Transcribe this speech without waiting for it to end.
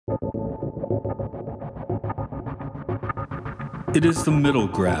It is the middle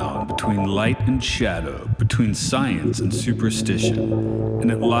ground between light and shadow, between science and superstition,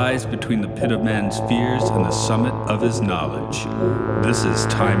 and it lies between the pit of man's fears and the summit of his knowledge. This is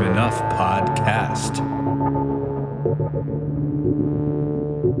Time Enough Podcast.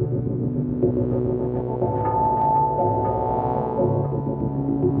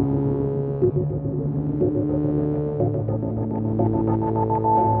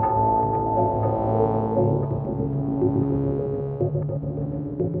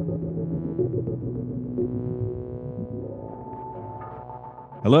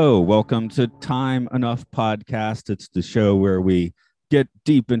 Hello, welcome to Time Enough Podcast. It's the show where we get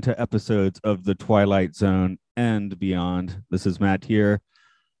deep into episodes of The Twilight Zone and beyond. This is Matt here.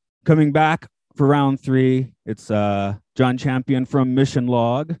 Coming back for round 3, it's John Champion from Mission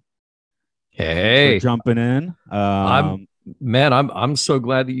Log. Hey, jumping in. I'm so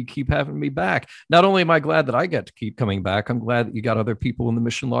glad that you keep having me back. Not only am I glad that I get to keep coming back, I'm glad that you got other people in the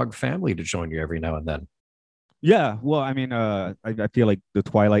Mission Log family to join you every now and then. Yeah, well, I mean, I feel like the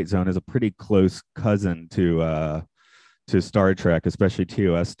Twilight Zone is a pretty close cousin to Star Trek, especially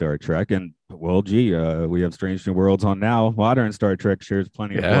TOS Star Trek. And well, we have Strange New Worlds on now. Modern Star Trek shares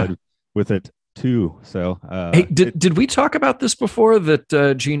plenty of blood with it too. So, hey, did we talk about this before?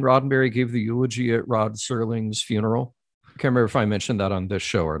 That Gene Roddenberry gave the eulogy at Rod Serling's funeral? I can't remember if I mentioned that on this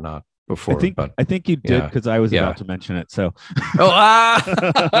show or not before. I think you did because I was about to mention it. So,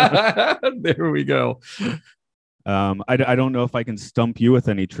 there we go. I don't know if I can stump you with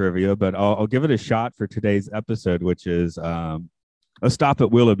any trivia, but I'll give it a shot for today's episode, which is a stop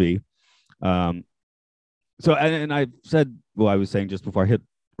at Willoughby. So I said, well, I was saying just before I hit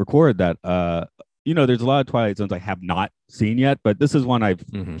record that there's a lot of Twilight Zones I have not seen yet, but this is one I've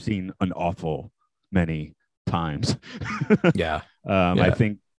seen an awful many times. I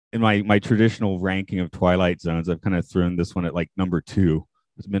think in my traditional ranking of Twilight Zones, I've kind of thrown this one at like number 2.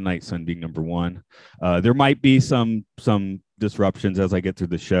 Midnight Sun being number 1. There might be some disruptions as I get through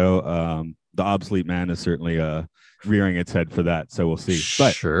the show. The Obsolete Man is certainly rearing its head for that, so we'll see.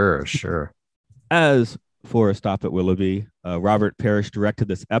 But sure. As for a stop at Willoughby, Robert Parrish directed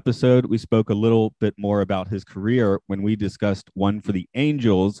this episode. We spoke a little bit more about his career when we discussed One for the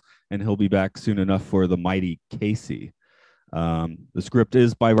Angels, and he'll be back soon enough for The Mighty Casey. The script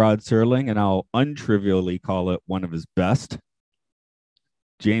is by Rod Serling, and I'll untrivially call it one of his best.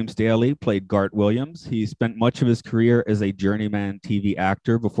 James Daly played Gart Williams. He spent much of his career as a journeyman TV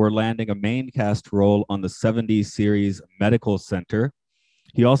actor before landing a main cast role on the 70s series Medical Center.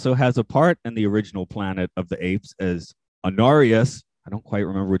 He also has a part in the original Planet of the Apes as Honorius. I don't quite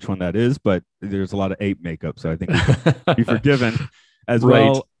remember which one that is, but there's a lot of ape makeup, so I think he can be forgiven. As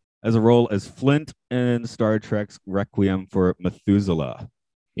well as a role as Flint in Star Trek's Requiem for Methuselah.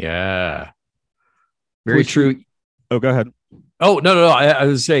 Yeah. Very true. Oh, go ahead. Oh, no. I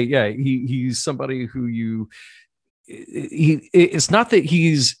would say, he's somebody who it's not that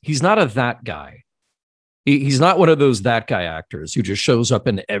he's not that guy. He's not one of those that guy actors who just shows up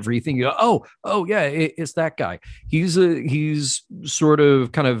in everything. You go, it's that guy. He's sort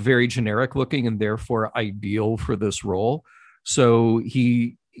of kind of very generic looking and therefore ideal for this role. So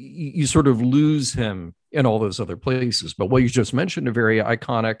you sort of lose him in all those other places. But what you just mentioned are very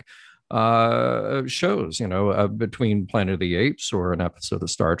iconic shows, between Planet of the Apes or an episode of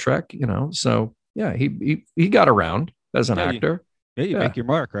Star Trek, so he got around as an actor. You make your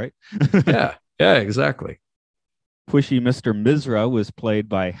mark, right? yeah, exactly. Pushy Mr. Mizra was played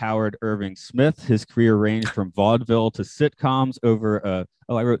by Howard Irving Smith. His career ranged from vaudeville to sitcoms over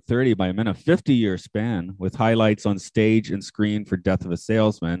I wrote 30 by him in a 50-year span, with highlights on stage and screen for Death of a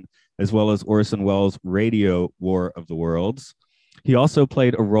Salesman, as well as Orson Welles' Radio War of the Worlds. He also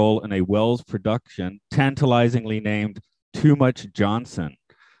played a role in a Wells production tantalizingly named Too Much Johnson,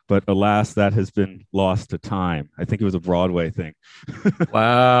 but alas, that has been lost to time. I think it was a Broadway thing.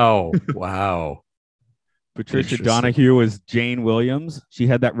 Wow. Patricia Donahue was Jane Williams. She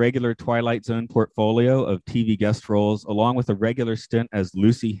had that regular Twilight Zone portfolio of TV guest roles, along with a regular stint as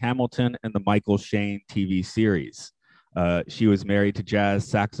Lucy Hamilton in the Michael Shayne TV series. She was married to jazz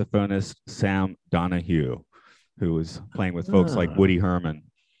saxophonist Sam Donahue, who was playing with folks like Woody Herman.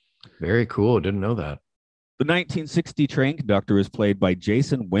 Very cool. Didn't know that. The 1960 train conductor was played by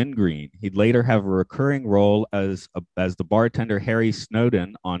Jason Wingreen. He'd later have a recurring role as the bartender Harry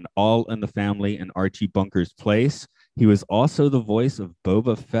Snowden on All in the Family and Archie Bunker's Place. He was also the voice of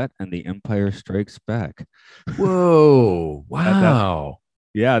Boba Fett and The Empire Strikes Back. Whoa! Wow!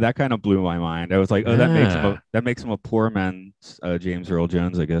 That kind of blew my mind. I was like, that makes him a poor man's James Earl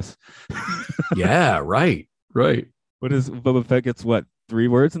Jones, I guess. Yeah, right. What is Boba Fett gets? What, 3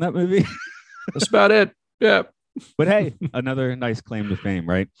 words in that movie. That's about it. Yeah. But hey, another nice claim to fame,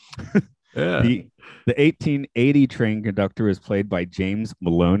 right? Yeah. The 1880 train conductor is played by James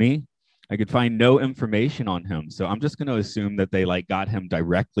Maloney. I could find no information on him, so I'm just going to assume that they like got him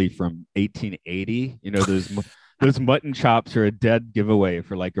directly from 1880. You know, those mutton chops are a dead giveaway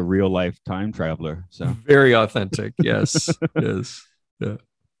for like a real life time traveler. So very authentic. Yes. Yes. Yeah.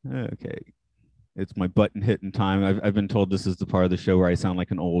 Okay. It's my button hitting time. I've been told this is the part of the show where I sound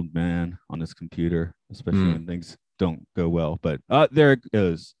like an old man on this computer, especially when things don't go well. But there it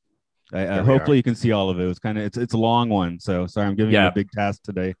goes. Hopefully you can see all of it. It's a long one. So sorry, I'm giving you a big task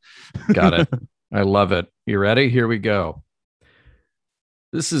today. Got it. I love it. You ready? Here we go.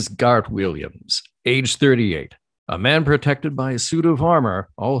 This is Garth Williams, age 38, a man protected by a suit of armor,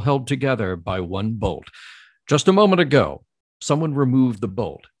 all held together by one bolt. Just a moment ago, someone removed the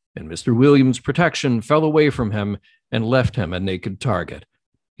bolt, and Mr. Williams' protection fell away from him and left him a naked target.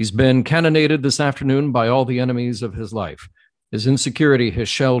 He's been cannonaded this afternoon by all the enemies of his life. His insecurity has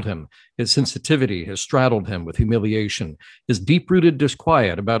shelled him. His sensitivity has straddled him with humiliation. His deep-rooted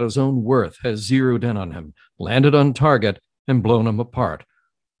disquiet about his own worth has zeroed in on him, landed on target, and blown him apart.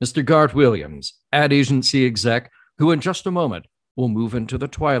 Mr. Garth Williams, ad agency exec, who in just a moment will move into the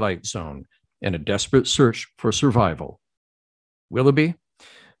Twilight Zone in a desperate search for survival. Willoughby?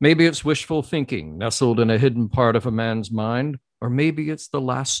 Maybe it's wishful thinking nestled in a hidden part of a man's mind, or maybe it's the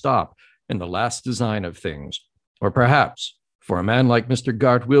last stop in the last design of things. Or perhaps, for a man like Mr.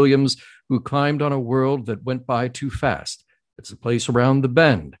 Garth Williams, who climbed on a world that went by too fast, it's a place around the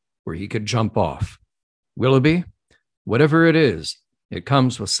bend where he could jump off. Willoughby? Whatever it is, it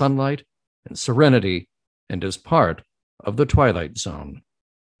comes with sunlight and serenity and is part of the Twilight Zone.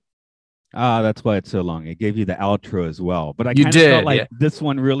 That's why it's so long. It gave you the outro as well, but I kind of felt like this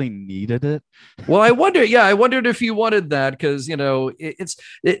one really needed it. Well, I wondered if you wanted that because, you know,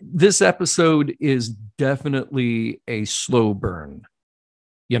 this episode is definitely a slow burn.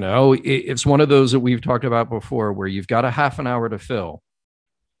 You know, it's one of those that we've talked about before where you've got a half an hour to fill.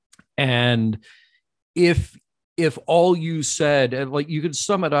 And if all you said, and like you could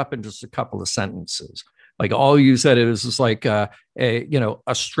sum it up in just a couple of sentences, like all you said, it was just like a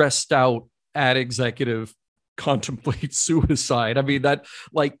stressed out ad executive contemplates suicide. I mean, that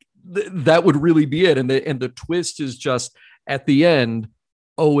that would really be it. And the twist is just at the end.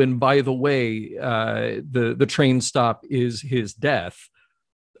 Oh, and by the way, the train stop is his death.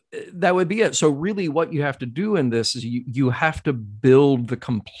 That would be it. So really what you have to do in this is you have to build the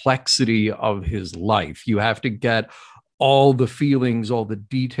complexity of his life. You have to get all the feelings, all the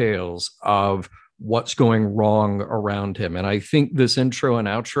details of what's going wrong around him. And I think this intro and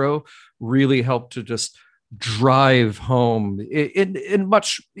outro really helped to just drive home in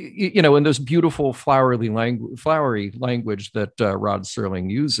much, you know, in this beautiful flowery language that Rod Serling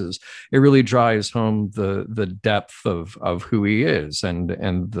uses. It really drives home the depth of who he is and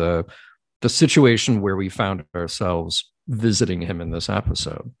the situation where we found ourselves visiting him in this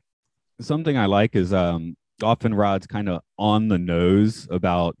episode. Something I like is often Rod's kind of on the nose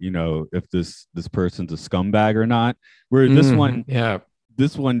about, you know, if this person's a scumbag or not, where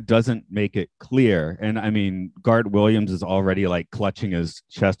this one doesn't make it clear. And I mean, Garth Williams is already like clutching his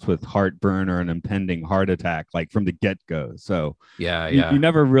chest with heartburn or an impending heart attack, like from the get-go. So you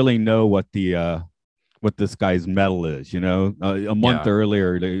never really know what this guy's mettle is, you know. A month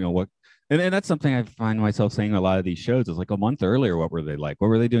earlier, you know, what. And that's something I find myself saying a lot of these shows is like a month earlier, what were they like? What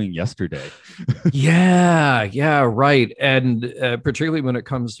were they doing yesterday? Right. And particularly when it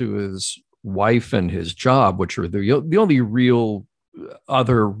comes to his wife and his job, which are the only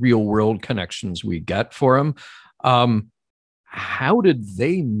other real world connections we get for him. How did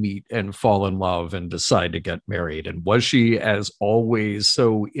they meet and fall in love and decide to get married? And was she, as always,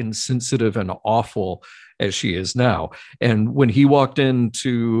 so insensitive and awful as she is now? And when he walked in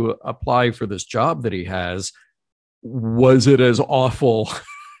to apply for this job that he has, was it as awful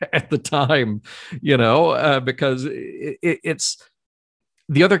at the time? You know, because it's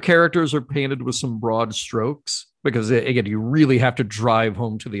the other characters are painted with some broad strokes. Because again, you really have to drive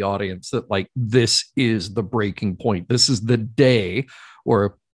home to the audience that like this is the breaking point. This is the day or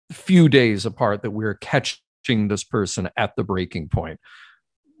a few days apart that we're catching this person at the breaking point.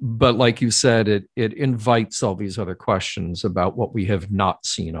 But like you said, it invites all these other questions about what we have not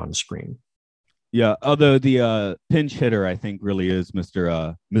seen on screen. Yeah, although the pinch hitter, I think, really is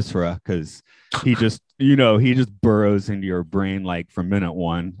Mr. Misra, because he just, you know, he just burrows into your brain like from minute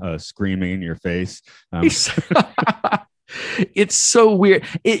one, screaming in your face. It's so weird.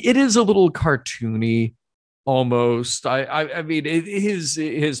 It is a little cartoony, almost. I mean,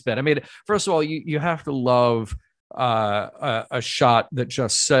 his bit. I mean, first of all, you have to love a shot that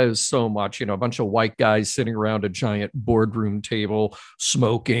just says so much. You know, a bunch of white guys sitting around a giant boardroom table,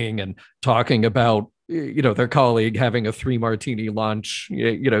 smoking and talking about, you know, their colleague having a 3 martini lunch.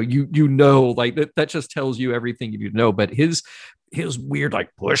 You know, like that just tells you everything you need to know. But his weird, like,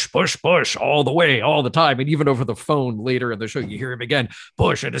 push all the way, all the time. And even over the phone later in the show, you hear him again,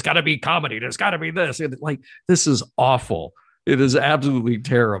 push, and it's got to be comedy. There's got to be this. And like, this is awful. It is absolutely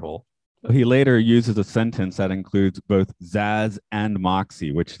terrible. He later uses a sentence that includes both Zaz and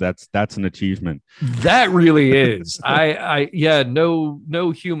Moxie, which that's an achievement. That really is.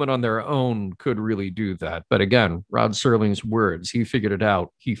 No human on their own could really do that. But again, Rod Serling's words, he figured it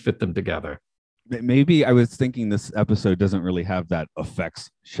out. He fit them together. Maybe I was thinking this episode doesn't really have that effects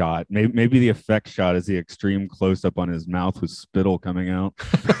shot. Maybe the effect shot is the extreme close up on his mouth with spittle coming out.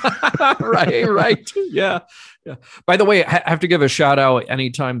 right. Yeah. By the way, I have to give a shout out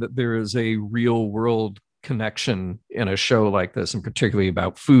anytime that there is a real world connection in a show like this, and particularly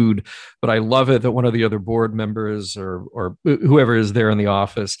about food. But I love it that one of the other board members or whoever is there in the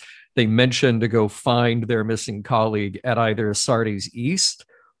office, they mentioned to go find their missing colleague at either Sardi's East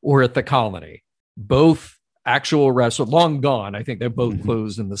or at the Colony. Both actual restaurants, long gone. I think they both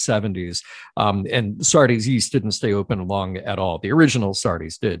closed in the 70s. And Sardi's East didn't stay open long at all. The original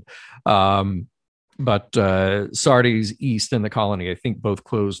Sardi's did. But Sardi's East and the Colony, I think, both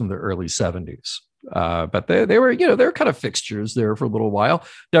closed in the early 70s. But they were, they were kind of fixtures there for a little while.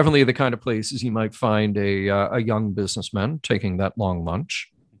 Definitely the kind of places you might find a young businessman taking that long lunch.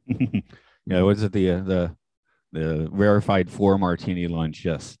 Yeah, was it the rarefied 4 martini lunch?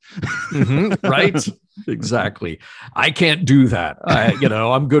 Yes. Right. Exactly. I can't do that.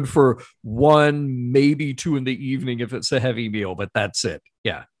 I'm good for 1, maybe 2 in the evening if it's a heavy meal, but that's it.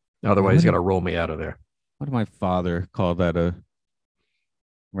 Yeah. Otherwise, you got to roll me out of there. What did my father call that?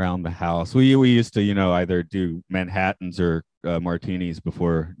 Around the house, we used to, either do Manhattans or martinis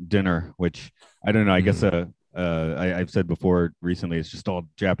before dinner, which I don't know. I guess I've said before recently, it's just all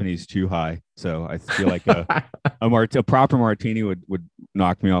Japanese too high. So I feel like a proper martini would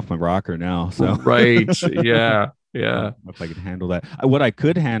knock me off my rocker now. So right. Yeah. If I could handle that. What I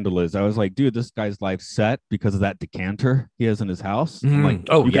could handle is I was like, dude, this guy's life's set because of that decanter he has in his house. I'm like,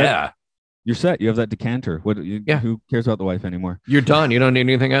 you're set. You have that decanter. Who cares about the wife anymore? You're done. You don't need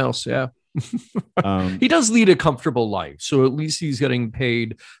anything else. Yeah. He does lead a comfortable life. So at least he's getting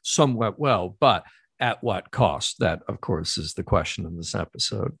paid somewhat well, but at what cost? That, of course, is the question in this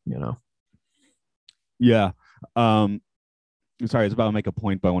episode, Yeah. Sorry, I was about to make a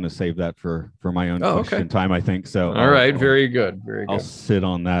point, but I want to save that for my own question time, I think. So all right, very good. I'll sit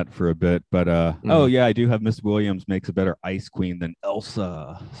on that for a bit. But I do have Miss Williams makes a better ice queen than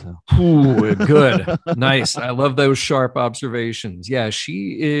Elsa. So ooh, good. Nice. I love those sharp observations. Yeah,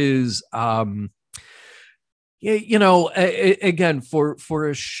 she is again, for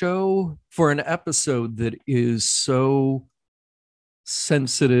a show, for an episode that is so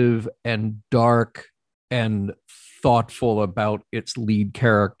sensitive and dark and thoughtful about its lead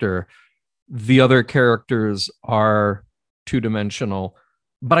character, the other characters are two-dimensional,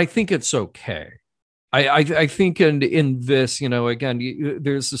 but I think it's okay. I think in this, again,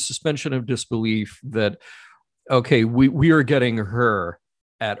 there's a suspension of disbelief that, okay, we are getting her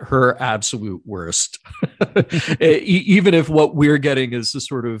at her absolute worst, even if what we're getting is just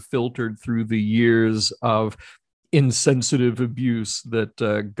sort of filtered through the years of insensitive abuse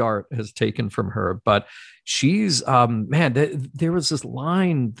that Gart has taken from her. But she's there was this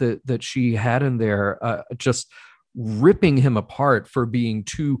line that she had in there, just ripping him apart for being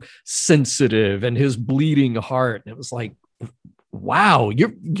too sensitive and his bleeding heart. And it was like, wow,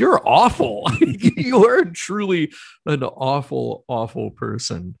 you're awful. You are truly an awful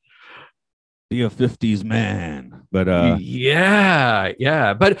person. Be a 50s man. But but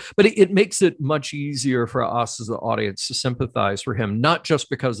it makes it much easier for us as the audience to sympathize for him, not just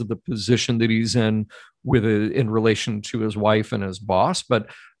because of the position that he's in in relation to his wife and his boss, but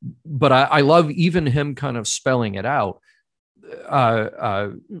I love even him kind of spelling it out,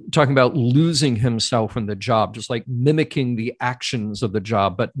 talking about losing himself in the job, just like mimicking the actions of the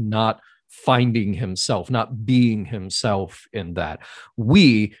job, but not finding himself, not being himself in that.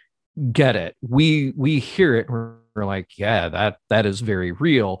 We get it. We hear it. We're like, yeah, that is very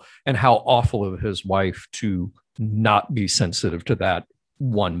real. And how awful of his wife to not be sensitive to that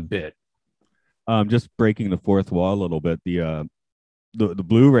one bit. Just breaking the fourth wall a little bit. The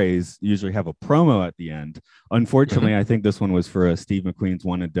Blu-rays usually have a promo at the end. Unfortunately, I think this one was for Steve McQueen's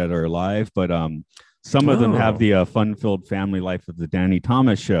Wanted Dead or Alive, but Some of them have the fun-filled family life of the Danny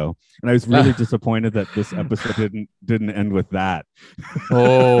Thomas Show, and I was really disappointed that this episode didn't end with that.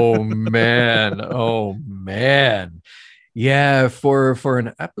 Oh man! Oh man! Yeah, for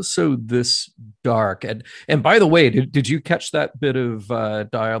an episode this dark, and by the way, did you catch that bit of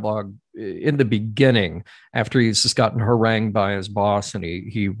dialogue in the beginning after he's just gotten harangued by his boss, and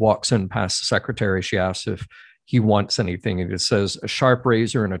he walks in past the secretary? She asks if he wants anything, and it says, "A sharp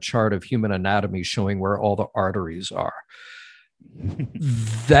razor and a chart of human anatomy showing where all the arteries are."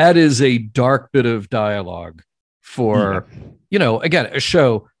 That is a dark bit of dialogue for, again, a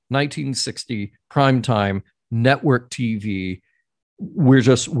show 1960 primetime network TV.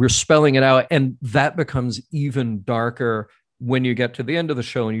 We're spelling it out, and that becomes even darker when you get to the end of the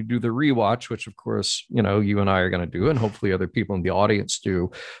show and you do the rewatch, which of course, you and I are going to do, and hopefully other people in the audience do,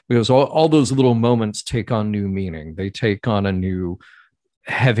 because all those little moments take on new meaning. They take on a new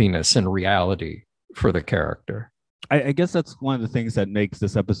heaviness and reality for the character. I guess that's one of the things that makes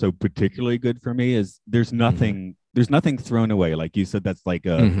this episode particularly good for me is there's nothing thrown away. Like you said, that's like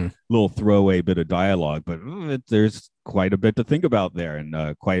a little throwaway bit of dialogue, but there's quite a bit to think about there,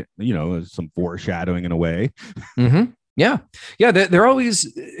 and quite, some foreshadowing in a way. Yeah. They're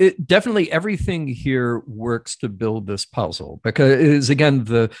always definitely everything here works to build this puzzle, because it is, again,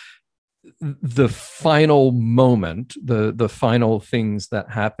 the final moment, the final things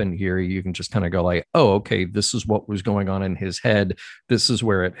that happen here. You can just kind of go like, oh, okay, this is what was going on in his head. This is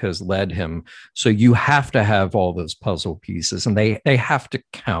where it has led him. So you have to have all those puzzle pieces, and they have to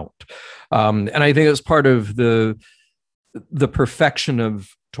count. And I think it's part of the perfection of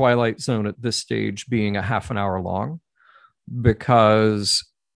Twilight Zone at this stage being a half an hour long, because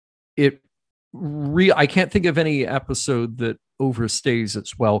I can't think of any episode that overstays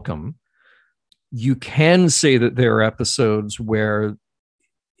its welcome. You can say that there are episodes where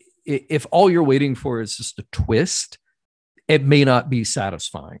if all you're waiting for is just a twist, it may not be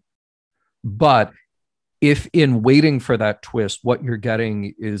satisfying. But if in waiting for that twist, what you're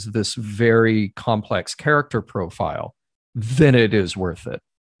getting is this very complex character profile, then it is worth it.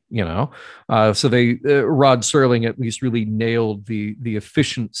 So Rod Serling at least really nailed the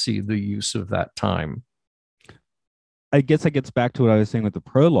efficiency, the use of that time. I guess that gets back to what I was saying with the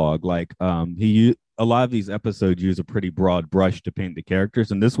prologue. Like, a lot of these episodes use a pretty broad brush to paint the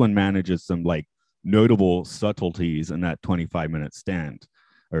characters, and this one manages some like notable subtleties in that 25-minute stand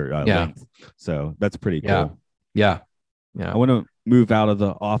or length. So that's pretty cool. Yeah. I want to move out of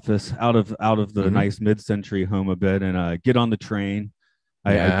the office, out of the nice mid-century home a bit, and get on the train.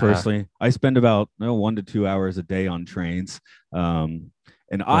 I personally spend about 1 to 2 hours a day on trains, and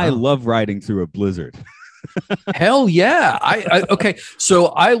I love riding through a blizzard. Hell yeah. Okay. So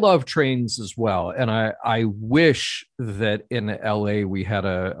I love trains as well. And I wish that in LA we had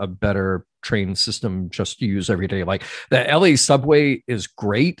a better train system just to use every day. Like the LA subway is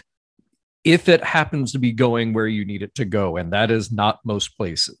great if it happens to be going where you need it to go, and that is not most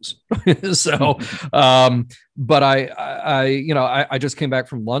places. So, but I just came back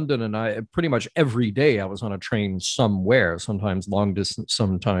from London, and I pretty much every day I was on a train somewhere, sometimes long distance,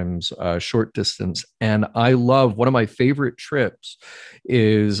 sometimes short distance. And I love, one of my favorite trips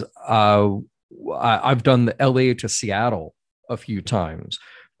is I've done the LA to Seattle a few times.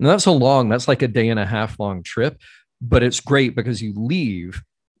 And that's like a day and a half long trip, but it's great because you leave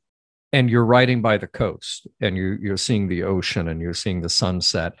and you're riding by the coast, and you're seeing the ocean, and you're seeing the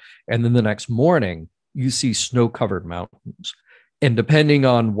sunset. And then the next morning, you see snow-covered mountains. And depending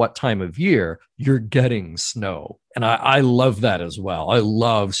on what time of year, you're getting snow. And I love that as well. I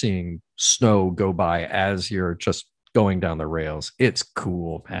love seeing snow go by as you're just going down the rails. It's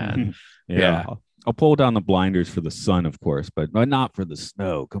cool, man. Yeah. I'll pull down the blinders for the sun, of course, but not for the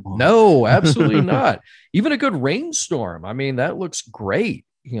snow. Come on. No, absolutely not. Even a good rainstorm. I mean, that looks great.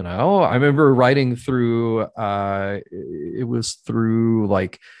 I remember riding through, it was through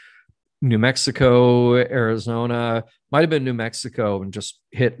like New Mexico, Arizona, might've been New Mexico, and just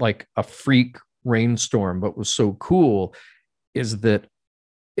hit like a freak rainstorm. But what was so cool is that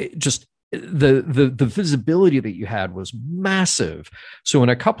it just, the visibility that you had was massive. So in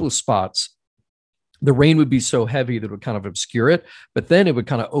a couple of spots, the rain would be so heavy that it would kind of obscure it, but then it would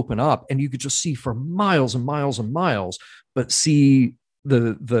kind of open up and you could just see for miles and miles and miles, but see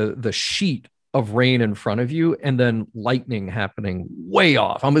the sheet of rain in front of you, and then lightning happening way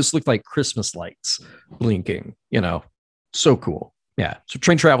off. Almost looked like Christmas lights blinking, so cool. Yeah. So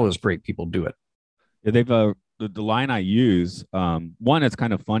train travel is great. People do it. Yeah, they've the line I use, one, it's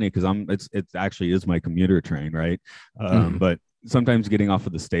kind of funny because it actually is my commuter train, right? But sometimes getting off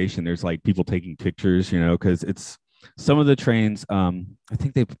of the station, there's like people taking pictures, because it's some of the trains. I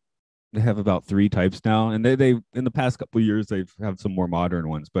think They have about 3 types now, and they in the past couple of years they've have some more modern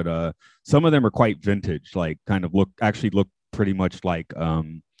ones, but some of them are quite vintage, like kind of look pretty much like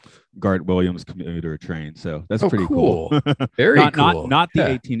Garrett Williams commuter train. So that's pretty cool. Very not, cool. Not the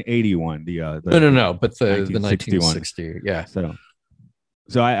 1880 one. The no, but the 1960. Yeah.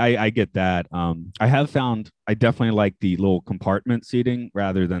 So I get that. I have found I definitely like the little compartment seating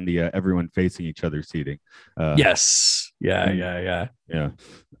rather than the everyone facing each other seating. Yes. Yeah.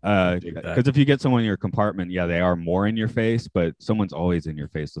 Because if you get someone in your compartment, yeah, they are more in your face, but someone's always in your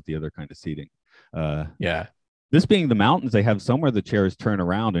face with the other kind of seating. Yeah. This being the mountains, they have somewhere the chairs turn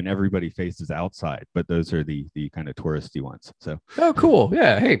around and everybody faces outside, but those are the kind of touristy ones. So cool.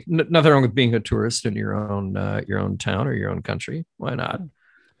 Yeah. Hey, nothing wrong with being a tourist in your own town or your own country. Why not?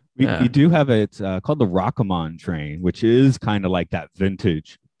 We do have it's called the Rockamon train, which is kind of like that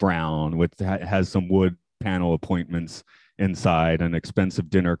vintage brown, which has some wood panel appointments inside, an expensive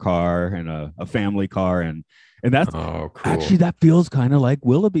dinner car and a family car, and that's cool. Actually that feels kind of like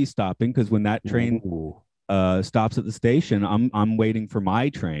Willoughby stopping, because when that train stops at the station, I'm waiting for my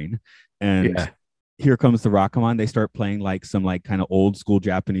train, and here comes the Rockamon. They start playing like some like kind of old school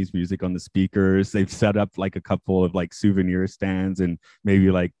Japanese music on the speakers. They've set up like a couple of like souvenir stands and maybe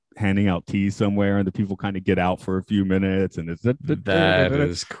like handing out tea somewhere, and the people kind of get out for a few minutes, and it's that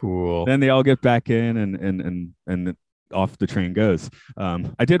is cool. Then they all get back in and off the train goes.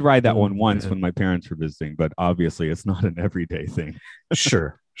 I did ride that one once when my parents were visiting, but obviously it's not an everyday thing.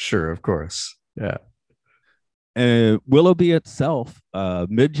 Sure, of course. Yeah. Willoughby itself,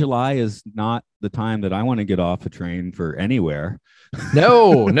 mid-July is not the time that I want to get off a train for anywhere.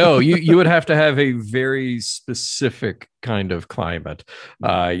 No, you would have to have a very specific kind of climate.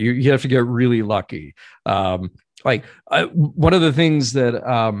 You have to get really lucky. One of the things that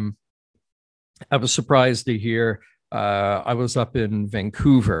I was surprised to hear, I was up in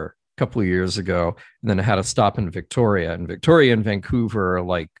Vancouver a couple of years ago, and then I had a stop in Victoria, and Victoria and Vancouver are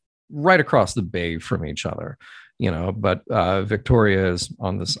like right across the bay from each other. But Victoria is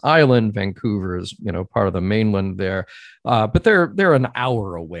on this island. Vancouver is, part of the mainland there. But they're an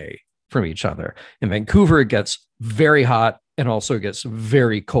hour away from each other. In Vancouver, it gets very hot and also gets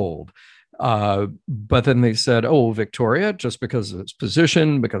very cold. But then they said, Victoria, just because of its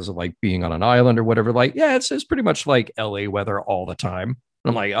position, because of like being on an island or whatever, it's pretty much like LA weather all the time.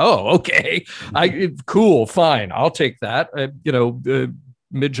 I'm like, oh, okay. Cool, fine. I'll take that.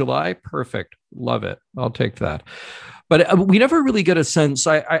 Mid-July, perfect. Love it. I'll take that. But we never really get a sense.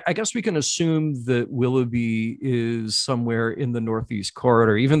 I guess we can assume that Willoughby is somewhere in the Northeast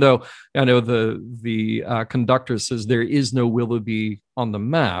Corridor, even though I know the conductor says there is no Willoughby on the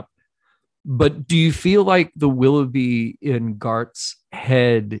map. But do you feel like the Willoughby in Gart's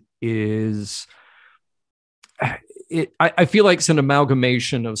head is... I feel like it's an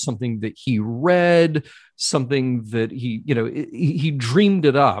amalgamation of something that he read, something that he dreamed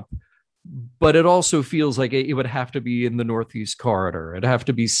it up, but it also feels like it would have to be in the Northeast Corridor. It'd have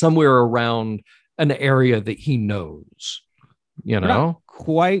to be somewhere around an area that he knows, I'm not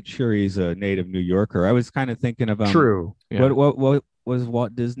quite sure he's a native New Yorker. I was kind of thinking of true. Yeah. What was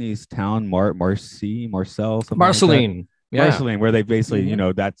Walt Disney's town? Marceline, Marceline. Yeah. Marceline, where they basically,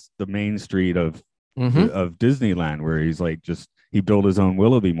 that's the main street of Disneyland, where he's like he built his own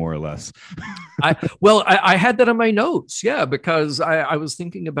Willoughby more or less. I had that in my notes, because I was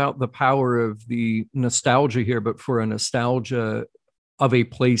thinking about the power of the nostalgia here, but for a nostalgia of a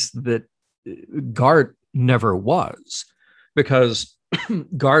place that Gart never was, because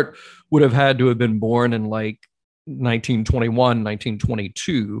Gart would have had to have been born in like 1921,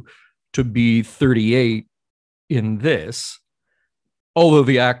 1922 to be 38 in this, although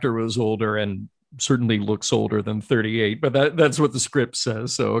the actor was older and certainly looks older than 38, but that's what the script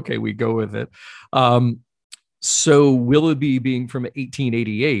says. So, okay, we go with it. So Willoughby being from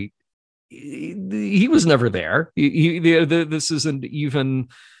 1888, he was never there. This isn't even,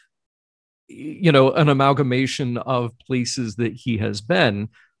 an amalgamation of places that he has been.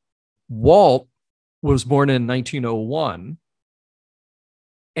 Walt was born in 1901,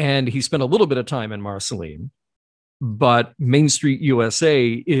 and he spent a little bit of time in Marceline. But Main Street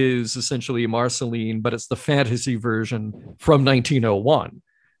USA is essentially Marceline, but it's the fantasy version from 1901.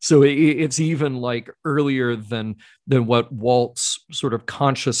 So it's even like earlier than what Walt's sort of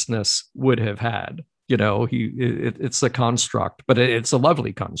consciousness would have had. It's a construct, but it's a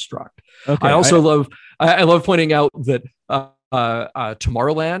lovely construct. Okay, I love pointing out that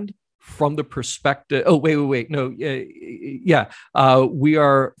Tomorrowland, from the perspective... Oh, wait. No, we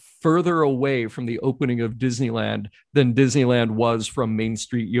are further away from the opening of Disneyland than Disneyland was from Main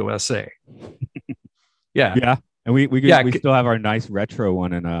Street USA. Yeah. And we still have our nice retro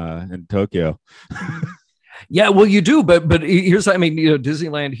one in Tokyo. Yeah, well, you do, but here's, I mean,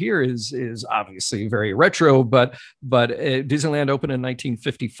 Disneyland here is obviously very retro, but Disneyland opened in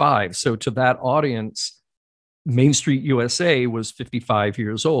 1955, so to that audience, Main Street USA was 55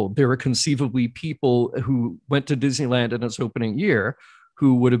 years old. There were conceivably people who went to Disneyland in its opening year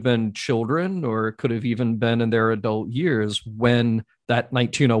who would have been children or could have even been in their adult years when that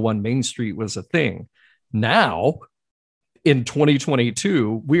 1901 Main Street was a thing. Now, in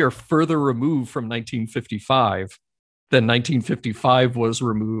 2022, we are further removed from 1955 than 1955 was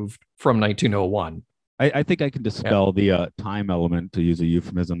removed from 1901. I think I can dispel the time element, to use a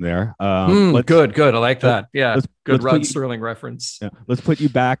euphemism there. Good. I like that. Yeah, good Rod Serling reference. Yeah, let's put you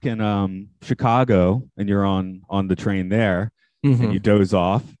back in Chicago, and you're on the train there, and you doze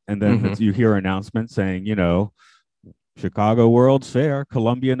off, and then you hear an announcement saying, Chicago World's Fair,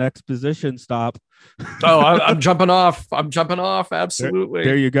 Columbian Exposition stop. I'm jumping off. Absolutely.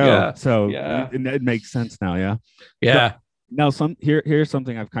 There you go. Yeah. So it makes sense now. Yeah. Yeah. Now, here's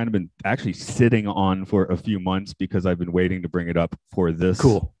something I've kind of been actually sitting on for a few months because I've been waiting to bring it up for this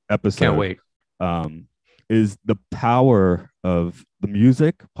episode. Can't wait. Is the power of the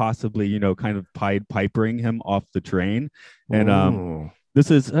music, possibly, kind of Pied Pipering him off the train. And this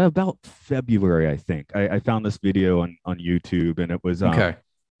is about February, I think. I found this video on YouTube, and it was okay.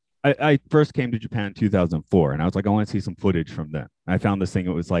 I first came to Japan in 2004, and I was like, I want to see some footage from then. I found this thing.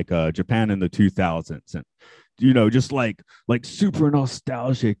 It was like Japan in the 2000s, and just like super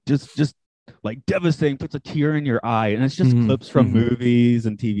nostalgic, just like devastating, puts a tear in your eye, and it's just clips from movies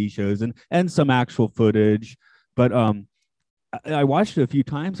and TV shows and some actual footage. But I watched it a few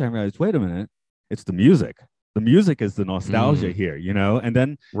times. I realized, wait a minute, it's the music. The music is the nostalgia here, and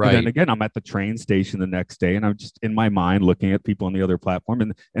then again, I'm at the train station the next day, and I'm just in my mind looking at people on the other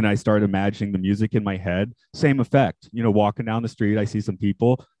platform, and I start imagining the music in my head. Same effect, walking down the street, I see some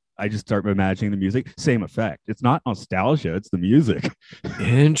people, I just start imagining the music. Same effect. It's not nostalgia; it's the music.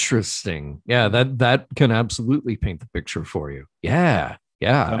 Interesting. Yeah, that can absolutely paint the picture for you. Yeah.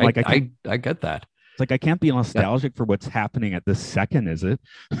 I get that. It's like I can't be nostalgic for what's happening at this second, is it?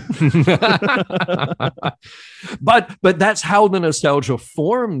 but that's how the nostalgia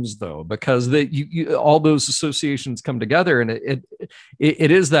forms, though, because you all those associations come together, and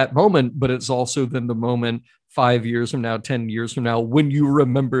it is that moment, but it's also then the moment 5 years from now, 10 years from now, when you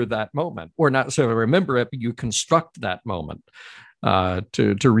remember that moment, or not so remember it, but you construct that moment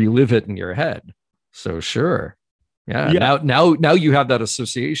to relive it in your head. So sure. Yeah. Now you have that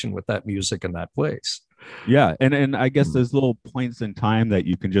association with that music in that place. Yeah. And I guess there's little points in time that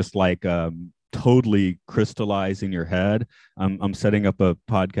you can just like totally crystallize in your head. I'm setting up a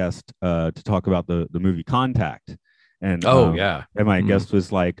podcast to talk about the movie Contact. And and my guest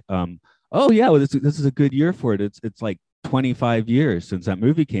was like, well, this is a good year for it. It's like 25 years since that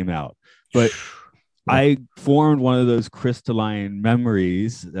movie came out. But I formed one of those crystalline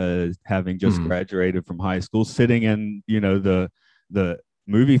memories, having just graduated from high school, sitting in, the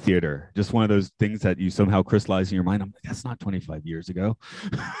movie theater. Just one of those things that you somehow crystallize in your mind. I'm like, that's not 25 years ago.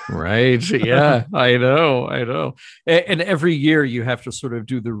 Right. Yeah, I know. And every year you have to sort of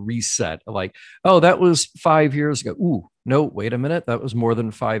do the reset. Like, oh, that was 5 years ago. Ooh, no, wait a minute. That was more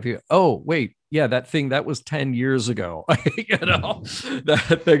than 5 years. Oh, wait. Yeah, that thing that was 10 years ago.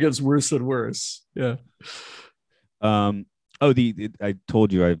 That gets worse and worse. Yeah. I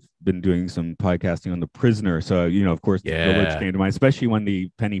told you I've been doing some podcasting on The Prisoner. So, of course, the Village came to mind, especially when the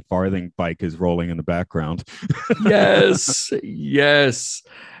penny farthing bike is rolling in the background. Yes.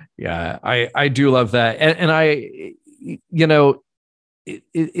 Yeah, I do love that. And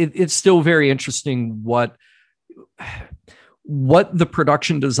it's still very interesting what the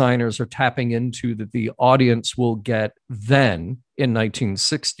production designers are tapping into that the audience will get then in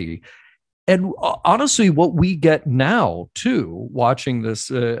 1960. And honestly, what we get now, too, watching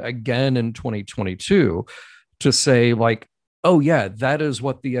this again in 2022, to say like, oh, yeah, that is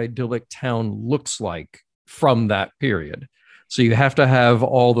what the idyllic town looks like from that period. So you have to have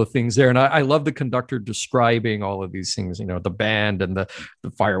all the things there. And I love the conductor describing all of these things, the band and the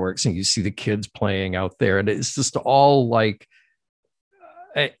fireworks, and you see the kids playing out there. And it's just all like,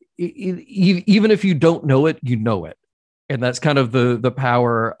 even if you don't know it, you know it. And that's kind of the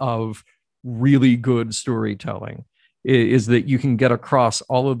power of really good storytelling, is that you can get across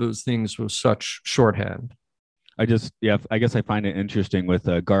all of those things with such shorthand. I guess I find it interesting with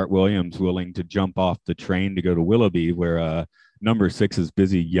Garth Williams willing to jump off the train to go to Willoughby, where number 6 is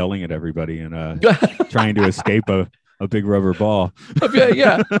busy yelling at everybody and trying to escape a a big rubber ball.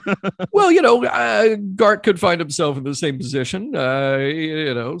 Yeah. Well, Gart could find himself in the same position,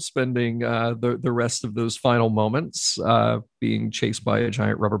 spending the rest of those final moments being chased by a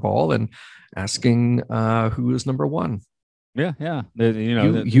giant rubber ball and asking who is number one. Yeah.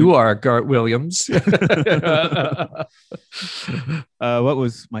 You are Gart Williams. What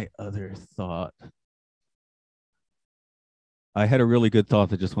was my other thought? I had a really good thought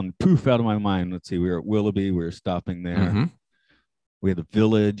that just went poof out of my mind. Let's see. We were at Willoughby. We were stopping there. Mm-hmm. We had the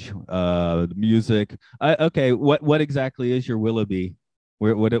village, the music. Okay, what exactly is your Willoughby?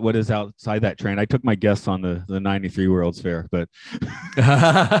 What is outside that train? I took my guess on the 93 World's Fair, but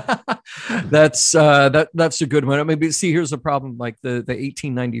that's a good one. I mean, see, here's the problem. Like the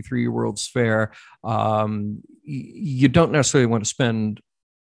 1893 World's Fair, you don't necessarily want to spend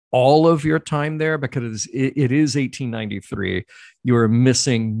all of your time there because it is 1893. You are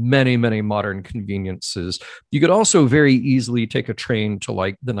missing many, many modern conveniences. You could also very easily take a train to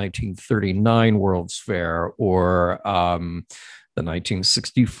like the 1939 World's Fair or the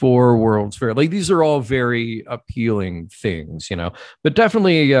 1964 World's Fair. Like these are all very appealing things, but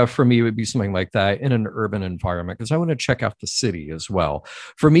definitely for me, it would be something like that in an urban environment because I want to check out the city as well.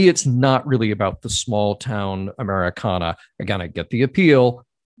 For me, it's not really about the small town Americana. Again, I get the appeal.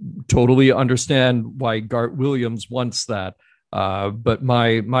 Totally understand why Gart Williams wants that, but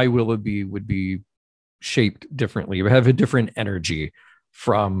my Willoughby would be shaped differently. It would have a different energy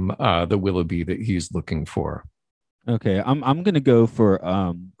from the Willoughby that he's looking for. Okay, I'm gonna go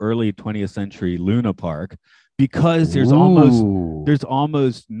for early 20th century Luna Park because there's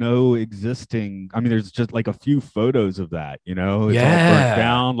almost no existing. I mean, there's just like a few photos of that. It's all burnt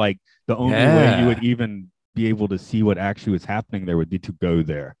down. Like the only way you would even be able to see what actually was happening there would be to go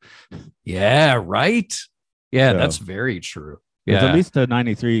there. Yeah, right. Yeah, so, that's very true. Yeah, at least the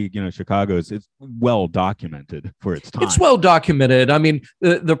 93, Chicago's it's well documented for its time. It's well documented. I mean,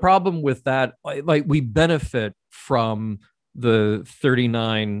 the problem with that, like we benefit from the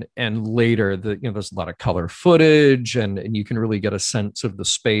 39 and later there's a lot of color footage and you can really get a sense of the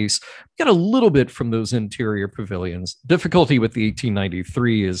space. Get a little bit from those interior pavilions. Difficulty with the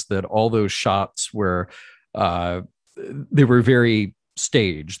 1893 is that all those shots were they were very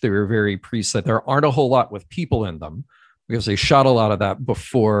staged. They were very preset. There aren't a whole lot with people in them because they shot a lot of that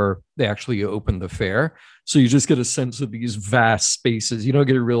before they actually opened the fair. So you just get a sense of these vast spaces. You don't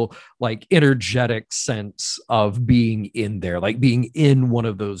get a real like energetic sense of being in there, like being in one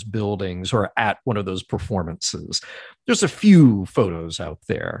of those buildings or at one of those performances. There's a few photos out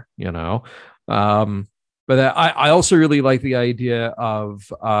there, But I also really like the idea of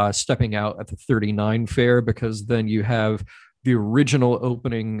stepping out at the 39 fair because then you have the original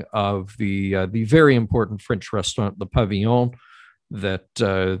opening of the very important French restaurant, the Pavillon, that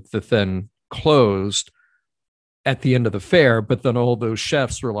then closed at the end of the fair. But then all those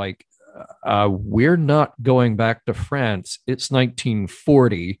chefs were like, we're not going back to France. It's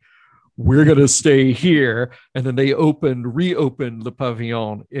 1940. We're going to stay here. And then they reopened the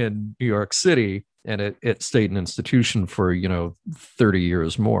Pavillon in New York City. And it stayed an institution for 30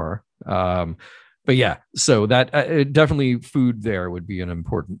 years more. But yeah, so that definitely food there would be an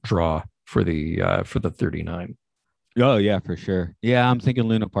important draw for the 39. Oh yeah, for sure. Yeah, I'm thinking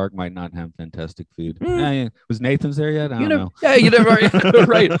Luna Park might not have fantastic food. Was Nathan's there yet? I don't know. Yeah, you never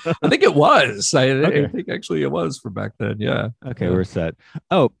right. I think it was. I think actually it was for back then. Yeah. Okay, we're set.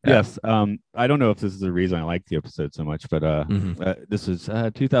 Oh yes. I don't know if this is the reason I like the episode so much, but this is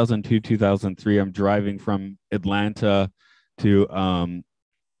 2002, 2003. I'm driving from Atlanta to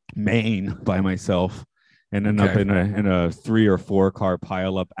Maine by myself, and end up in a 3 or 4 car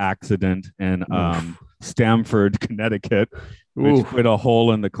pileup accident in Stamford, Connecticut, which put a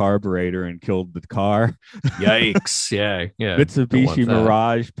hole in the carburetor and killed the car. Yikes! Yeah. Mitsubishi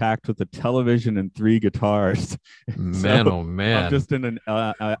Mirage packed with a television and 3 guitars. Man, oh man! I'm just in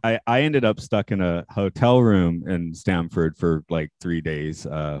I ended up stuck in a hotel room in Stamford for like 3 days.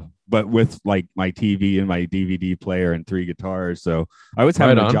 But with like my TV and my DVD player and 3 guitars. So I was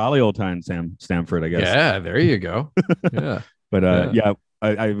having a jolly old time in Stamford, I guess. Yeah, there you go. Yeah. But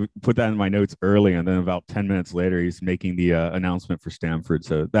I put that in my notes early, and then about 10 minutes later, he's making the announcement for Stamford.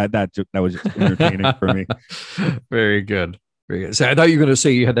 So that was just entertaining for me. Very good. Very good. So I thought you were going to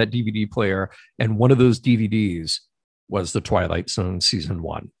say you had that DVD player, and one of those DVDs was The Twilight Zone Season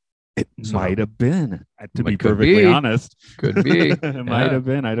 1. It might have been, to be perfectly honest. Could be. It might have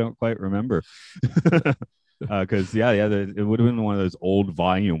been. I don't quite remember. Because it would have been one of those old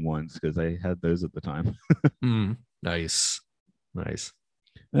volume ones because I had those at the time. Nice.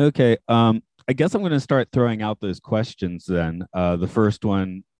 Okay. I guess I'm going to start throwing out those questions then. The first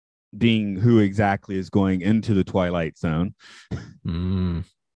one, being who exactly is going into the Twilight Zone. Mm.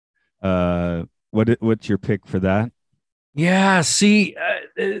 What's your pick for that? Yeah, see,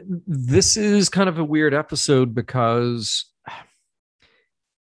 this is kind of a weird episode because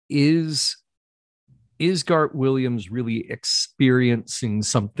is Garth Williams really experiencing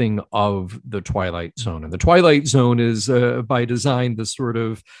something of the Twilight Zone? And the Twilight Zone is, by design, this sort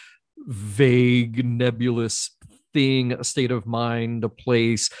of vague, nebulous thing, a state of mind, a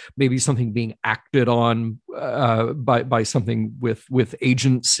place, maybe something being acted on by something with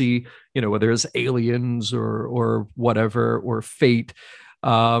agency, whether it's aliens or whatever, or fate.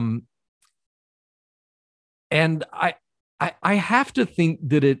 And I have to think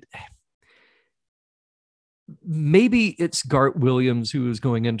that maybe it's Garth Williams who is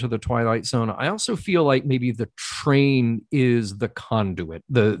going into the Twilight Zone. I also feel like maybe the train is the conduit.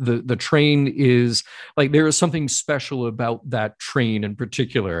 The train is like, there is something special about that train in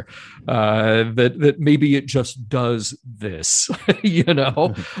particular, that maybe it just does this,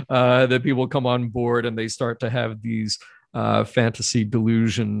 that people come on board and they start to have these fantasy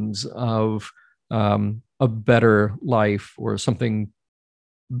delusions of a better life or something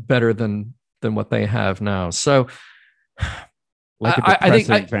better than what they have now. So like a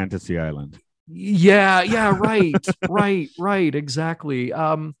depressing fantasy island. Yeah, right, exactly.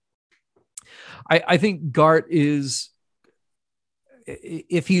 I think Garth is,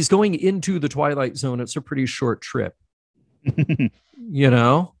 if he's going into the Twilight Zone, it's a pretty short trip.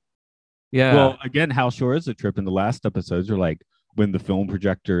 Yeah. Well, again, how short is the trip? In the last episodes are like, when the film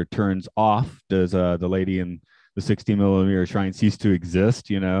projector turns off, does the lady in the 60 millimeter shrine cease to exist,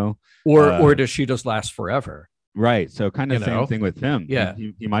 or does she just last forever? Right. So kind of same thing with him. Yeah.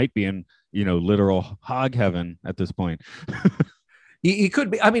 He might be in, literal hog heaven at this point. He could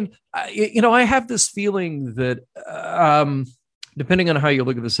be. I mean, I have this feeling that depending on how you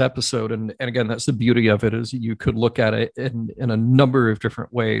look at this episode, and again, that's the beauty of it, is you could look at it in a number of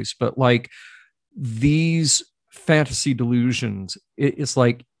different ways, but like these fantasy delusions, it's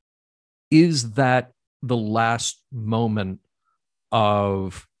like, is that the last moment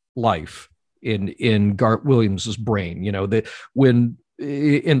of life in Garth Williams's brain? That when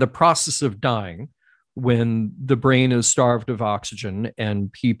in the process of dying, when the brain is starved of oxygen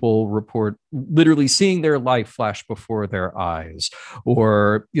and people report literally seeing their life flash before their eyes,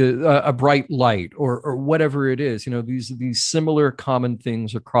 or a bright light, or whatever it is, these similar common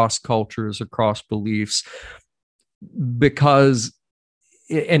things across cultures, across beliefs, because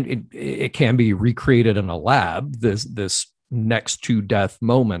it can be recreated in a lab, this next to death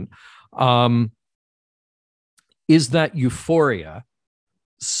moment. Is that euphoria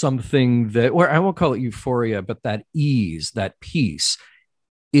something that, or I won't call it euphoria, but that ease, that peace,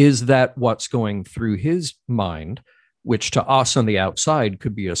 is that what's going through his mind, which to us on the outside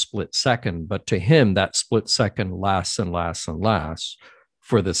could be a split second, but to him, that split second lasts and lasts and lasts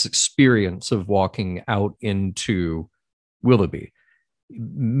for this experience of walking out into Willoughby.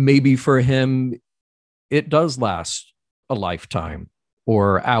 Maybe for him, it does last a lifetime,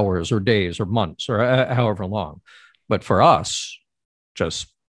 or hours, or days, or months, or however long. But for us, just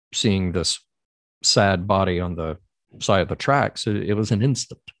seeing this sad body on the side of the tracks, it was an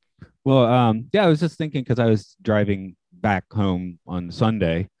instant. Well, I was just thinking, because I was driving back home on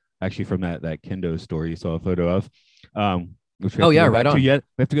Sunday, actually from that Kendo store you saw a photo of. Which we right on. We have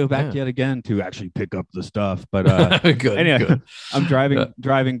to go back yet again to actually pick up the stuff. But good, anyway, good. I'm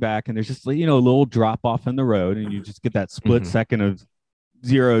driving back, and there's just a little drop off in the road, and you just get that split second of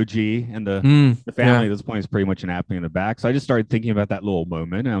 0G, and the family at this point is pretty much napping in the back. So I just started thinking about that little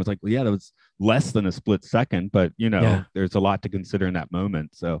moment, and I was like, well, yeah, that was less than a split second, but there's a lot to consider in that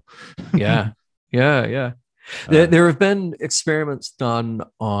moment. So yeah. There have been experiments done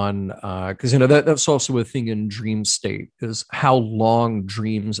on, because that's also a thing in dream state, is how long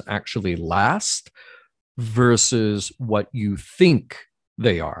dreams actually last versus what you think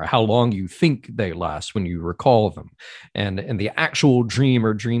they are, how long you think they last when you recall them. And the actual dream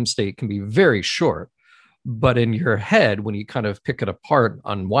or dream state can be very short, but in your head, when you kind of pick it apart,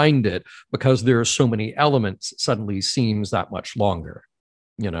 unwind it, because there are so many elements, it suddenly seems that much longer.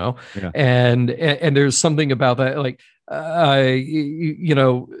 And there's something about that, like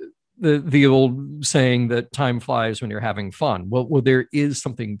the old saying that time flies when you're having fun. Well, there is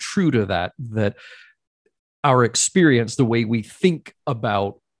something true to that our experience, the way we think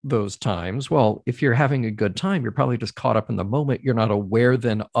about those times, well, if you're having a good time, you're probably just caught up in the moment. You're not aware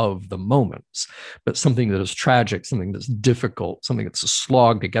then of the moments. But something that is tragic, something that's difficult, something that's a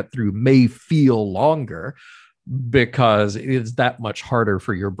slog to get through may feel longer, because it is that much harder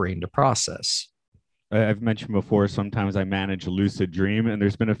for your brain to process. I've mentioned before, sometimes I manage a lucid dream, and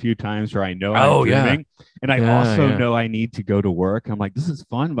there's been a few times where I know Oh, I'm yeah. dreaming, and I Yeah, also yeah. know I need to go to work. I'm like, this is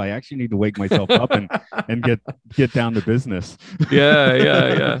fun, but I actually need to wake myself up and get down to business.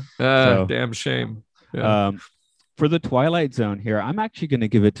 Yeah. So, Damn shame. Yeah. um, for the Twilight Zone here, I'm actually going to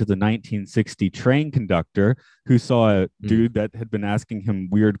give it to the 1960 train conductor who saw a dude that had been asking him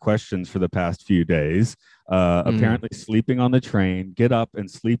weird questions for the past few days, apparently sleeping on the train, get up and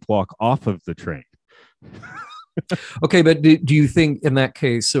sleepwalk off of the train. Okay, but do you think in that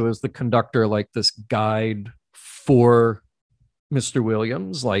case, so is the conductor like this guide for Mr.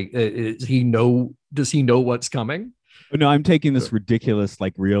 Williams? Like, does he know what's coming? No, I'm taking this ridiculous,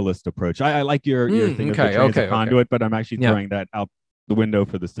 like realist approach. I like your thing of the train as a conduit, but I'm actually throwing that out the window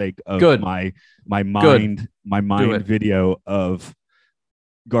for the sake of my mind video of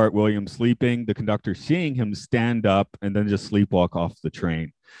Garrett Williams sleeping, the conductor seeing him stand up and then just sleepwalk off the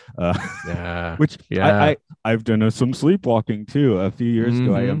train. Which I've done some sleepwalking too. A few years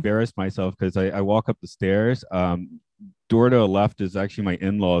ago, I embarrassed myself because I walk up the stairs. Door to the left is actually my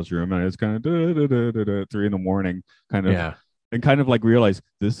in-laws' room, and it's kind of 3 a.m, kind of, and kind of like realize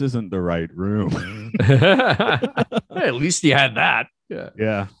this isn't the right room. At least you had that.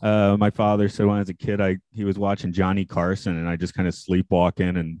 Yeah. My father said when I was a kid, he was watching Johnny Carson, and I just kind of sleepwalk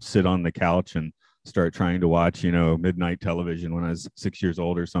in and sit on the couch and start trying to watch, midnight television when I was 6 years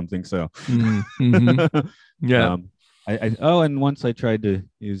old or something. So, yeah. And once I tried to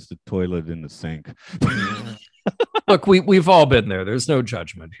use the toilet in the sink. Look, we've all been there. There's no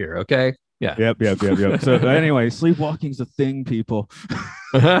judgment here. Okay. Yeah. Yep. So anyway, sleepwalking's a thing, people.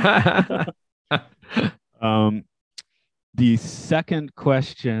 The second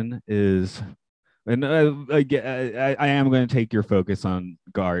question is, and I am going to take your focus on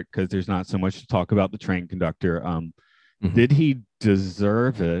Gart because there's not so much to talk about the train conductor. Did he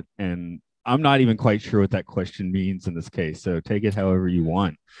deserve it? And I'm not even quite sure what that question means in this case. So take it however you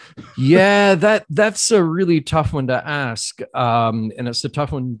want. Yeah, that's a really tough one to ask. And it's a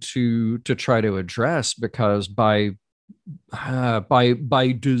tough one to try to address because by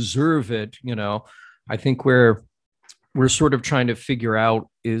deserve it, I think we're sort of trying to figure out,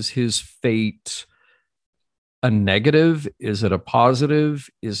 is his fate a negative? Is it a positive?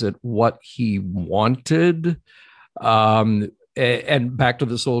 Is it what he wanted? And back to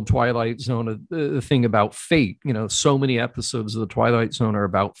this old Twilight Zone thing about fate. So many episodes of the Twilight Zone are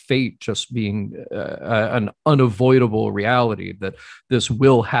about fate just being an unavoidable reality that this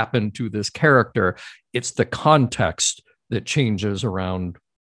will happen to this character. It's the context that changes around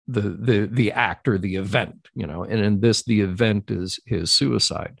the act or the event, and in this, the event is his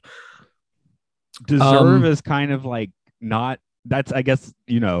suicide. Deserve is kind of like not, that's, I guess,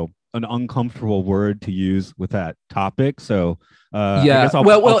 an uncomfortable word to use with that topic. So I guess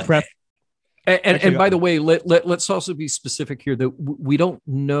I'll prep. And by the way, let's also be specific here that we don't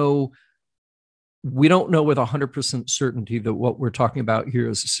know with 100% certainty that what we're talking about here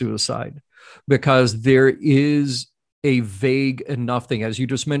is suicide, because there is a vague enough thing, as you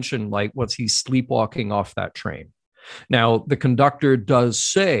just mentioned, like, what's he sleepwalking off that train? Now, the conductor does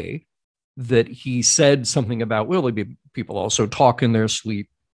say that he said something about Willoughby. People also talk in their sleep.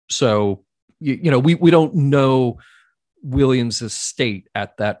 So, we don't know Williams's state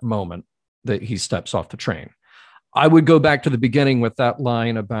at that moment that he steps off the train. I would go back to the beginning with that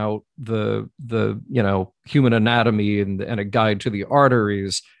line about the human anatomy and a guide to the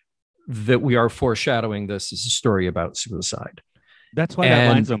arteries, that we are foreshadowing this as a story about suicide. That's why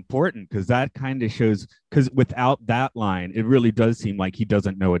that line's important, because that kind of shows, because without that line, it really does seem like he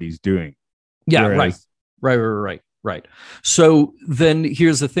doesn't know what he's doing. Yeah, right. So then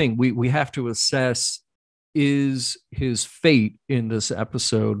here's the thing. We have to assess, is his fate in this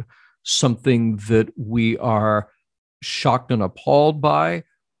episode something that we are shocked and appalled by,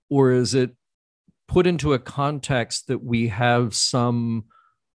 or is it put into a context that we have some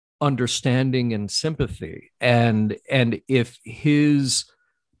understanding and sympathy? And if his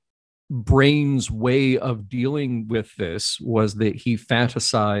brain's way of dealing with this was that he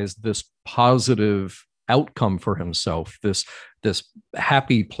fantasized this positive outcome for himself, this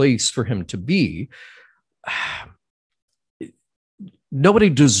happy place for him to be,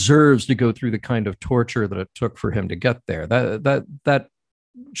 nobody deserves to go through the kind of torture that it took for him to get there. That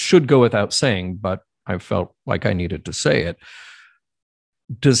should go without saying, but I felt like I needed to say it.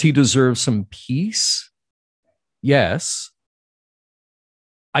 Does he deserve some peace? Yes.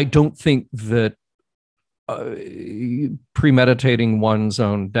 I don't think that premeditating one's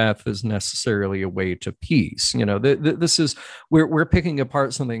own death is necessarily a way to peace. This is, we're picking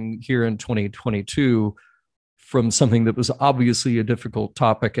apart something here in 2022 from something that was obviously a difficult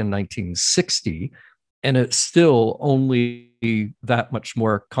topic in 1960. and it's still only that much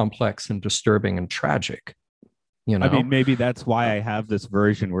more complex and disturbing and tragic. You know, I mean, maybe that's why I have this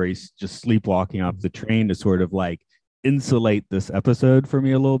version where he's just sleepwalking off the train to sort of like insulate this episode for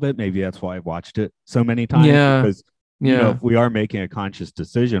me a little bit. Maybe that's why I watched it so many times. Yeah. Because, you know, Yeah. if we are making a conscious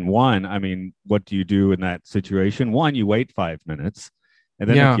decision, one, I mean, what do you do in that situation? One, you wait 5 minutes. And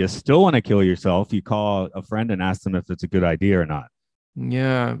then Yeah. if you still want to kill yourself, you call a friend and ask them if it's a good idea or not.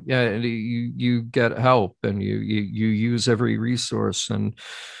 Yeah, yeah, and you get help, and you use every resource, and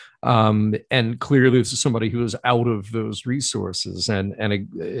clearly this is somebody who is out of those resources, and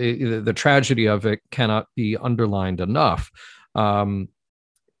the tragedy of it cannot be underlined enough. Um,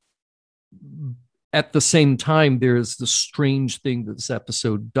 at the same time, there's the strange thing that this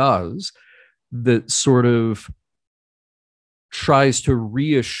episode does that sort of tries to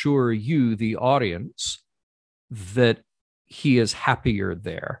reassure you, the audience, that he is happier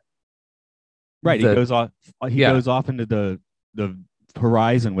there. Right. That, he goes off. He goes off into the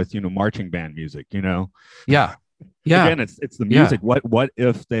horizon with, you know, marching band music. You know. Yeah. Yeah. Again, it's the music. Yeah. What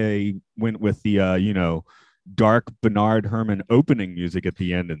if they went with the you know, dark Bernard Herrmann opening music at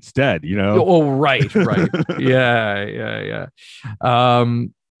the end instead? You know. Oh, right. Yeah.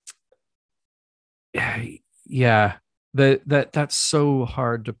 Yeah. That's so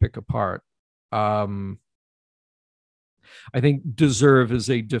hard to pick apart. I think deserve is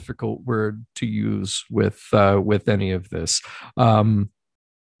a difficult word to use with any of this.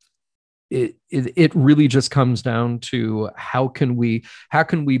 It really just comes down to how can we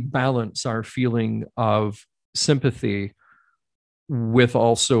balance our feeling of sympathy with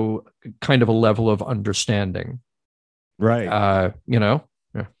also kind of a level of understanding, right? You know.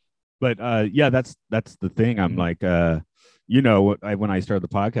 Yeah. But yeah, that's the thing. I'm like, you know, when I started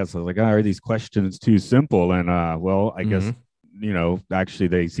the podcast, I was like, oh, are these questions too simple? And well, I guess, you know, actually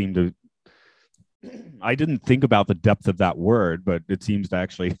they seem to. I didn't think about the depth of that word, but it seems to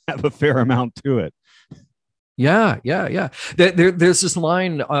actually have a fair amount to it. Yeah. There's this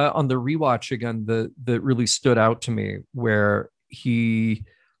line on the rewatch again that really stood out to me, where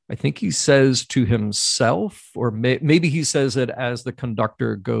I think he says to himself, or maybe he says it as the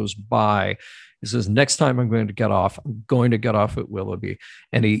conductor goes by. He says, "Next time I'm going to get off at Willoughby."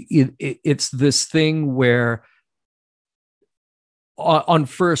 And it's this thing where, on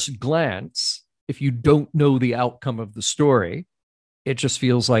first glance, if you don't know the outcome of the story, it just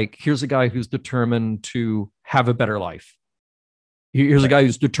feels like here's a guy who's determined to have a better life. Here's a guy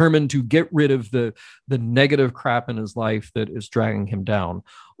who's determined to get rid of the negative crap in his life that is dragging him down.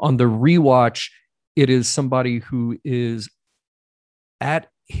 On the rewatch, it is somebody who is at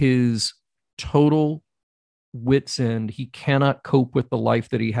his total wit's end. He cannot cope with the life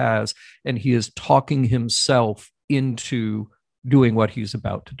that he has, and he is talking himself into doing what he's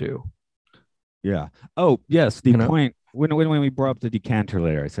about to do. Yeah. Oh, yes. The point when we brought up the decanter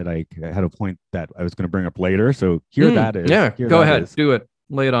later, I said I had a point that I was going to bring up later. So here that is. Yeah. Go ahead. Do it.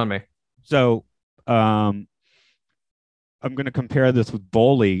 Lay it on me. So, I'm going to compare this with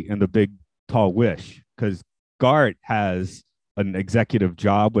Boley and The Big Tall Wish, because Gart has an executive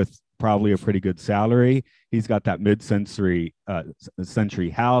job with probably a pretty good salary. He's got that mid-century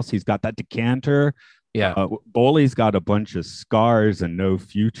house. He's got that decanter. Yeah. Boley's got a bunch of scars and no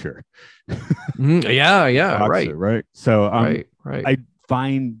future. Yeah. Boxer, right. So right. I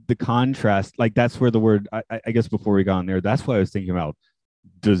find the contrast, like that's where the word, I guess before we got on there, that's what I was thinking about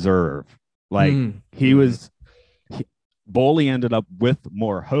deserve. Like Boley ended up with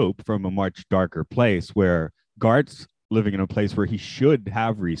more hope from a much darker place, where Gart's living in a place where he should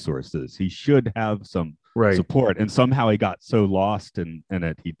have resources. He should have some support. And somehow he got so lost in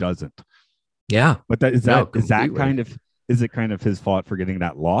it, he doesn't. Yeah. But is it kind of his fault for getting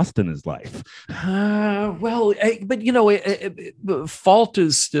that lost in his life? Well, but you know, fault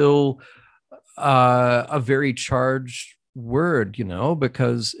is still a very charged word, you know,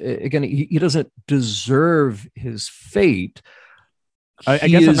 because again, he doesn't deserve his fate. I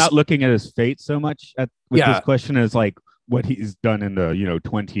guess I'm not looking at his fate so much with this question as like what he's done in the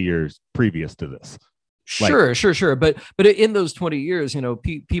 20 years previous to this. Sure. But in those 20 years, you know,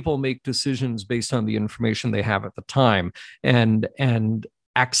 people make decisions based on the information they have at the time, and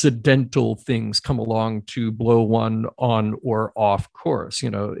accidental things come along to blow one on or off course. You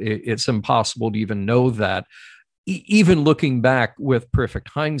know, it's impossible to even know that. Even looking back with perfect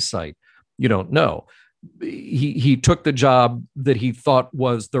hindsight, you don't know. He took the job that he thought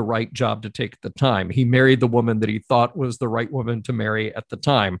was the right job to take at the time. He married the woman that he thought was the right woman to marry at the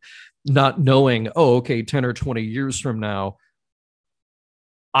time, not knowing, 10 or 20 years from now,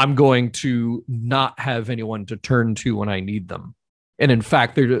 I'm going to not have anyone to turn to when I need them. And in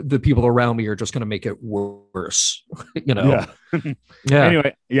fact, the people around me are just going to make it worse. Yeah. Yeah.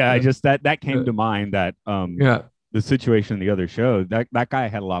 Anyway, I just that came to mind that the situation in the other show, that guy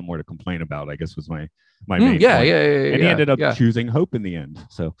had a lot more to complain about, I guess was my main point. And he ended up choosing hope in the end.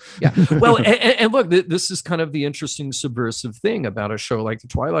 So well, and look, this is kind of the interesting subversive thing about a show like The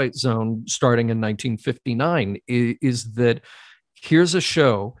Twilight Zone starting in 1959 is that here's a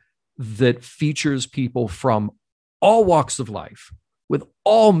show that features people from all walks of life with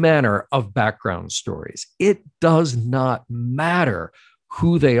all manner of background stories. It does not matter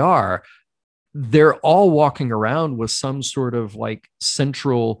who they are. They're all walking around with some sort of like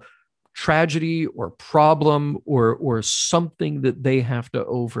central tragedy or problem or something that they have to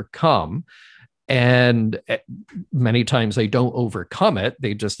overcome. And many times they don't overcome it.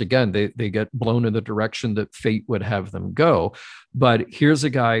 They just, again, they get blown in the direction that fate would have them go. But here's a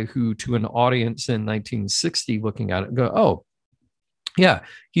guy who, to an audience in 1960 looking at it, go, oh, yeah,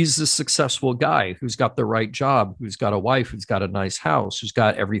 he's a successful guy who's got the right job, who's got a wife, who's got a nice house, who's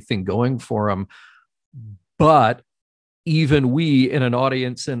got everything going for him. But even we in an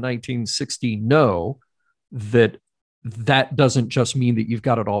audience in 1960 know that that doesn't just mean that you've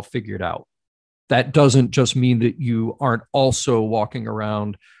got it all figured out. That doesn't just mean that you aren't also walking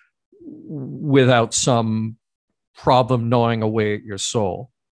around without some problem gnawing away at your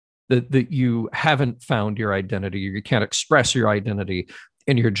soul. That you haven't found your identity, you can't express your identity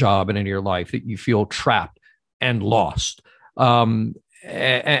in your job and in your life, that you feel trapped and lost. And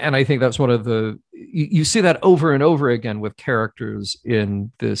I think that's one of you see that over and over again with characters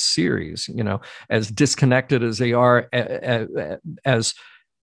in this series, as disconnected as they are, as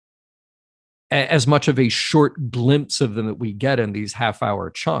much of a short glimpse of them that we get in these half-hour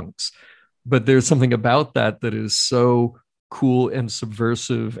chunks. But there's something about that is so cool and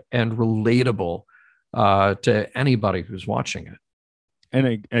subversive and relatable to anybody who's watching it.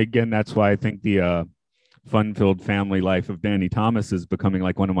 And again, that's why I think the fun-filled family life of Danny Thomas is becoming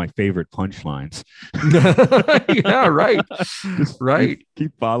like one of my favorite punchlines. Yeah, right. Right.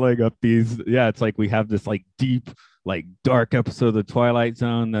 Keep following up these. Yeah, it's like we have this like deep, like dark episode of The Twilight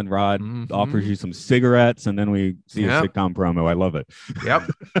Zone. Then Rod offers you some cigarettes, and then we see a sitcom promo. I love it. Yep.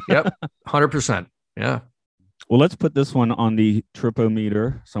 100%. Yeah. Well, let's put this one on the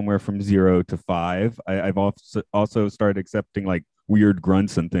tripometer, somewhere from 0 to 5. I've also started accepting like weird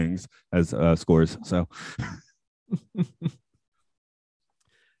grunts and things as scores. So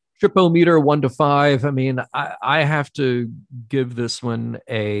tripometer 1 to 5. I mean, I have to give this one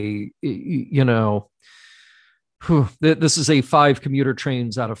this is a 5 commuter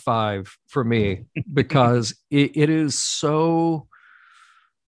trains out of 5 for me, because it is so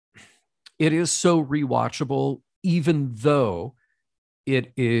rewatchable, even though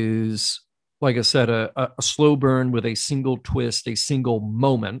it is, like I said, a slow burn with a single twist, a single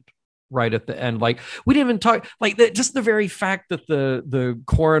moment right at the end. Like, we didn't even talk, like, just the very fact that the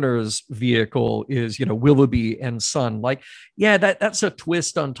coroner's vehicle is, Willoughby and son. Like, yeah, that's a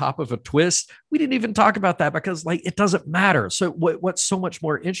twist on top of a twist. We didn't even talk about that because, like, it doesn't matter. So what's so much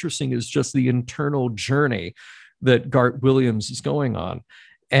more interesting is just the internal journey that Garth Williams is going on.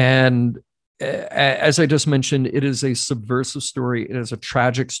 And as I just mentioned, it is a subversive story. It is a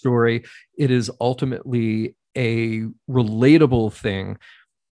tragic story. It is ultimately a relatable thing.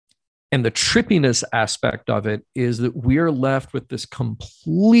 And the trippiness aspect of it is that we're left with this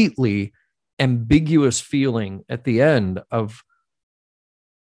completely ambiguous feeling at the end of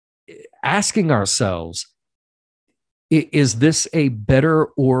asking ourselves, is this a better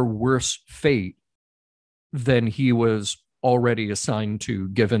or worse fate than he was already assigned to,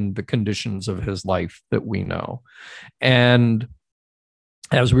 given the conditions of his life that we know? And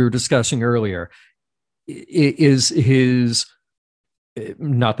as we were discussing earlier, is his,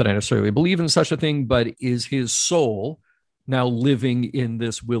 not that I necessarily believe in such a thing, but is his soul now living in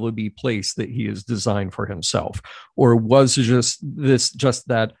this Willoughby place that he has designed for himself? Or was just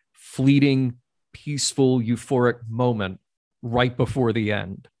that fleeting, peaceful, euphoric moment right before the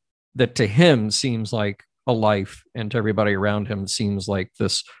end that to him seems like a life, and to everybody around him seems like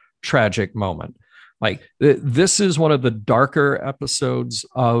this tragic moment? Like, this is one of the darker episodes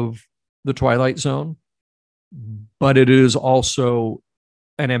of The Twilight Zone, but it is also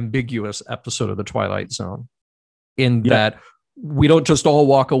an ambiguous episode of The Twilight Zone in that we don't just all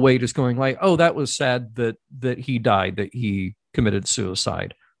walk away just going like, oh, that was sad that he died, that he committed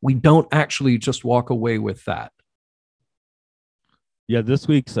suicide. We don't actually just walk away with that. Yeah, this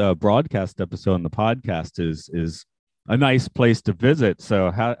week's broadcast episode on the podcast is a nice place to visit.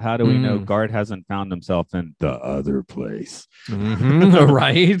 So how do we know Garth hasn't found himself in the other place?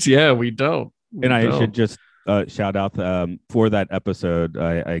 Right? Yeah, we don't. Should just shout out for that episode.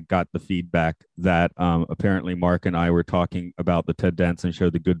 I got the feedback that apparently Mark and I were talking about the Ted Danson show,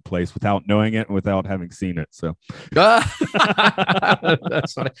 The Good Place, without knowing it and without having seen it. So that's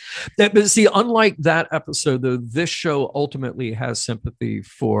funny. But see, unlike that episode, though, this show ultimately has sympathy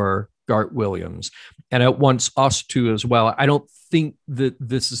for Garth Williams, and it wants us to as well. I don't think that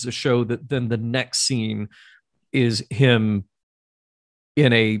this is a show that then the next scene is him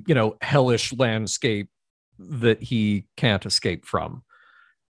in a hellish landscape that he can't escape from.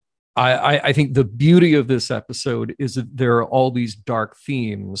 I think the beauty of this episode is that there are all these dark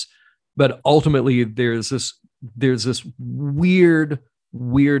themes, but ultimately there's this weird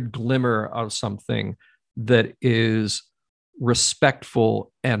glimmer of something that is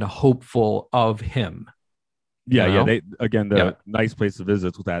respectful and hopeful of him. Yeah. Nice place to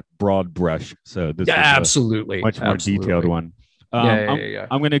visit with that broad brush. So this is absolutely much more detailed one.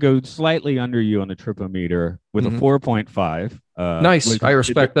 I'm going to go slightly under you on the tripometer with a 4.5. Nice. I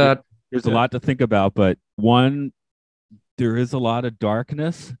respect that. There's a lot to think about, but one, there is a lot of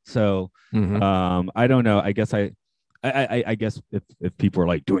darkness. So I don't know. I guess I guess if people are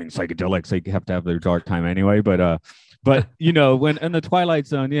like doing psychedelics, they have to have their dark time anyway. But when in the Twilight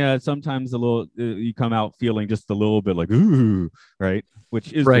Zone, sometimes a little you come out feeling just a little bit like ooh, right?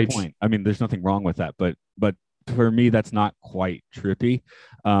 Which is the point. I mean, there's nothing wrong with that, but for me, that's not quite trippy,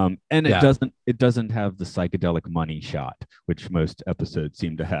 and it doesn't have the psychedelic money shot, which most episodes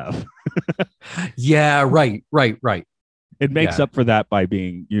seem to have. Right. It makes up for that by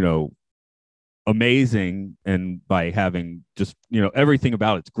being, amazing, and by having just, everything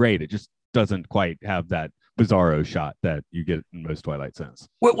about it's great. It just doesn't quite have that bizarro shot that you get in most Twilight Zones.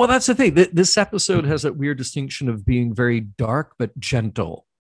 Well, that's the thing. This episode has that weird distinction of being very dark but gentle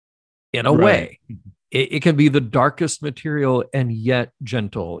in a way. It can be the darkest material and yet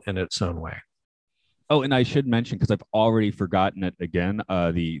gentle in its own way. Oh, and I should mention, because I've already forgotten it again,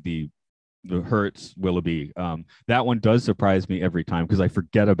 the Hertz Willoughby. That one does surprise me every time because I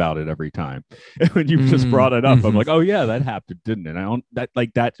forget about it every time. And when you just brought it up, I'm like, oh yeah, that happened, didn't it?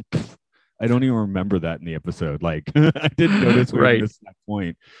 I don't even remember that in the episode. Like I didn't notice we missed that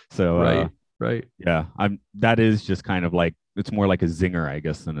point. So right. Yeah, that is just kind of like, it's more like a zinger, I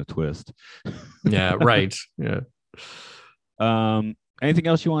guess, than a twist. Yeah, right. Yeah. Anything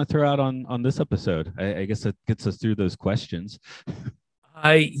else you want to throw out on this episode? I guess it gets us through those questions.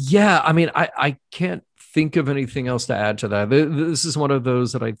 I can't think of anything else to add to that. This is one of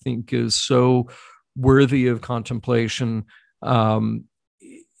those that I think is so worthy of contemplation.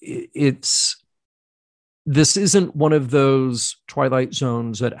 This isn't one of those Twilight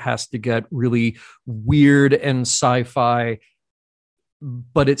Zones that has to get really weird and sci-fi,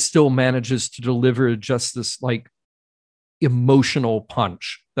 but it still manages to deliver just this like emotional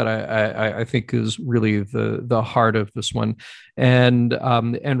punch that I think is really the heart of this one, and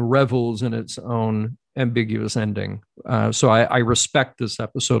revels in its own ambiguous ending. So I respect this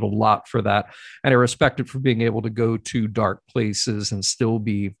episode a lot for that, and I respect it for being able to go to dark places and still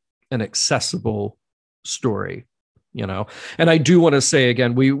be an accessible story, and I do want to say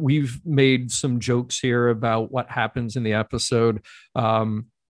again, we've made some jokes here about what happens in the episode, and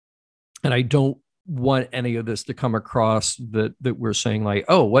I don't want any of this to come across that we're saying like,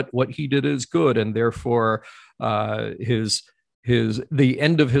 oh, what he did is good, and therefore the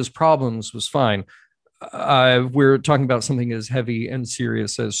end of his problems was fine. We're talking about something as heavy and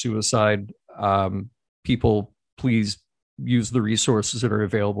serious as suicide. People, please use the resources that are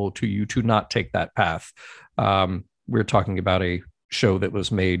available to you to not take that path. We're talking about a show that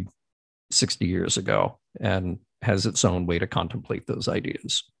was made 60 years ago and has its own way to contemplate those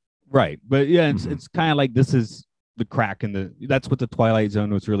ideas. Right. But yeah, it's kind of like, this is the crack in that's what the Twilight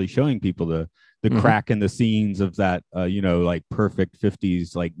Zone was really showing people, the crack in the scenes of that, like perfect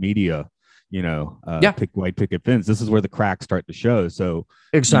 50s, like media, white picket fence. This is where the cracks start to show. So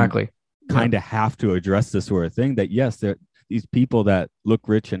exactly. Kind of have to address this sort of thing, that yes, these people that look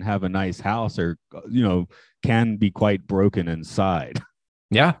rich and have a nice house are, can be quite broken inside.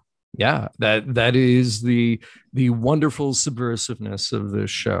 Yeah. That is the wonderful subversiveness of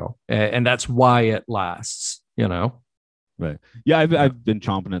this show, and that's why it lasts. Right. Yeah, I've been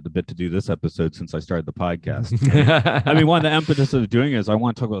chomping at the bit to do this episode since I started the podcast. I mean, one of the impetus of doing it is I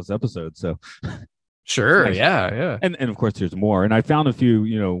want to talk about this episode. So sure. Yeah. And of course there's more. And I found a few,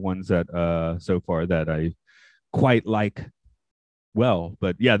 ones that so far that I quite like well.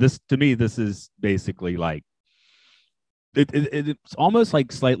 But yeah, this is basically like it's almost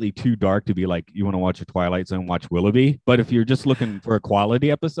like slightly too dark to be like, you want to watch a Twilight Zone, watch Willoughby. But if you're just looking for a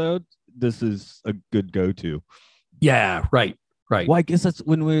quality episode, this is a good go-to. Yeah, right. Well, I guess that's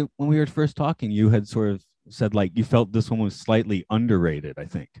when we were first talking, you had sort of said like you felt this one was slightly underrated, I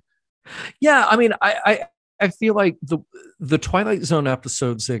think. Yeah, I mean, I feel like the Twilight Zone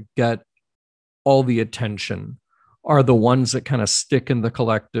episodes that get all the attention are the ones that kind of stick in the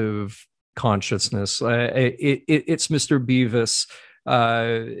collective consciousness. It's Mr. Beavis.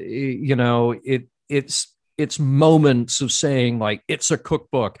 It's moments of saying like it's a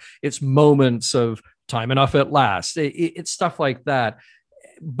cookbook. It's moments of time enough at last. It's stuff like that.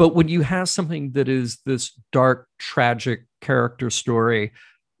 But when you have something that is this dark, tragic character story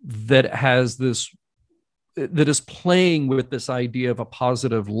that is playing with this idea of a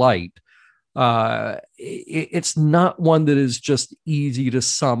positive light, it's not one that is just easy to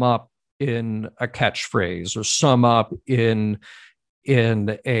sum up in a catchphrase or sum up in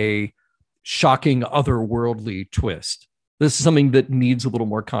a shocking otherworldly twist. This is something that needs a little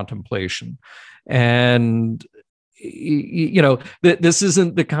more contemplation. And this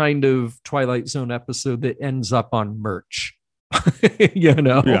isn't the kind of Twilight Zone episode that ends up on merch.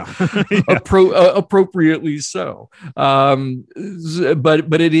 Appropriately so.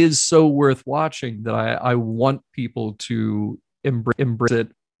 But it is so worth watching that I want people to embrace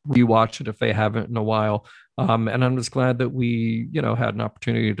it, rewatch it if they haven't in a while. And I'm just glad that we, had an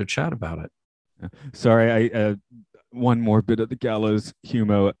opportunity to chat about it. Sorry, I one more bit of the gallows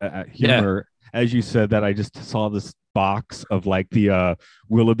humor. As you said that, I just saw this box of like the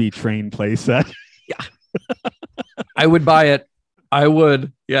Willoughby train playset. Yeah. I would buy it. I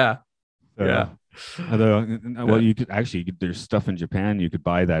would. Yeah. Yeah. Although, you could actually, there's stuff in Japan, you could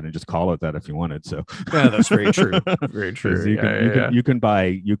buy that and just call it that if you wanted. So yeah, that's very true. Very true. You can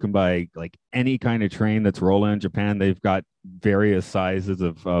buy like any kind of train that's rolling in Japan. They've got various sizes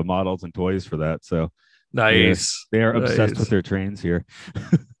of models and toys for that. So nice. They're obsessed with their trains here.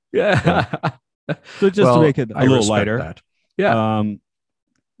 Yeah. So just to make it a little lighter, that. Yeah.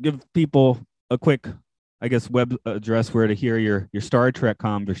 Give people a quick, I guess, web address where to hear your Star Trek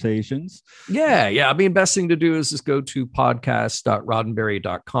conversations. Yeah. I mean, best thing to do is just go to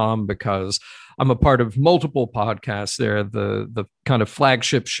podcast.roddenberry.com because I'm a part of multiple podcasts there. The kind of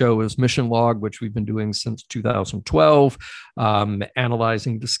flagship show is Mission Log, which we've been doing since 2012,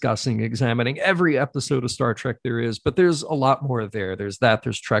 analyzing, discussing, examining every episode of Star Trek there is. But there's a lot more there. There's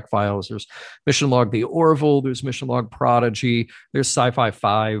Trek Files, there's Mission Log The Orville, there's Mission Log Prodigy, there's Sci-Fi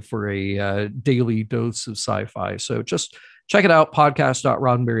 5 for a daily dose of sci-fi. So just check it out,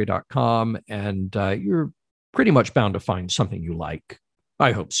 podcast.roddenberry.com, and you're pretty much bound to find something you like.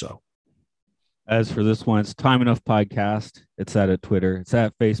 I hope so. As for this one, it's Time Enough Podcast. It's at Twitter. It's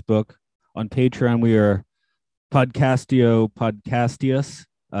at Facebook. On Patreon, we are Podcastius.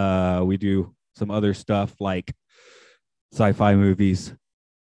 We do some other stuff like sci-fi movies,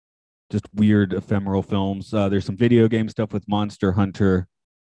 just weird ephemeral films. There's some video game stuff with Monster Hunter,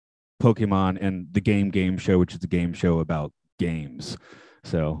 Pokemon, and the Game Show, which is a game show about games.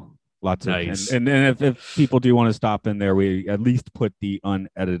 So lots of nice. And if people do want to stop in there, we at least put the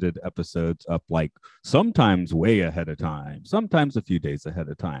unedited episodes up, like sometimes way ahead of time, sometimes a few days ahead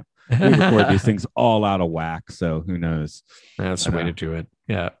of time. We record these things all out of whack, so who knows? That's the way to do it.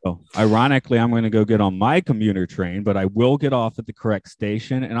 Yeah. So, ironically, I'm going to go get on my commuter train, but I will get off at the correct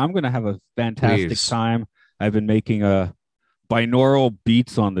station, and I'm going to have a fantastic time. I've been making binaural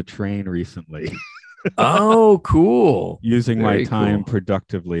beats on the train recently. Oh, cool. Using my time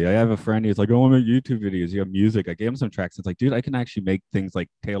productively. I have a friend who's like, I want to make YouTube videos. You have music. I gave him some tracks. It's like, dude, I can actually make things like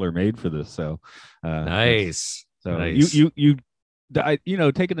tailor-made for this. So nice. So nice. you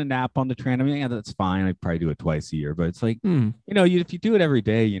taking a nap on the train. I mean, yeah, that's fine. I probably do it twice a year, but it's like, if you do it every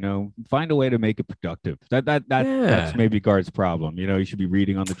day, find a way to make it productive. That's maybe Guard's problem. You should be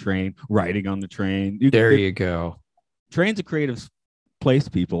reading on the train, writing on the train. You go. Train's a creative place,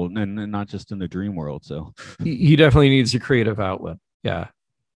 people, and not just in the dream world. So he definitely needs a creative outlet. Yeah,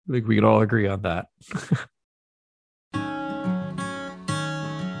 I think we can all agree on that.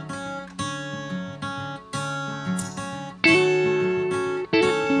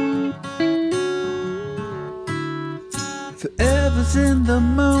 Forever's in the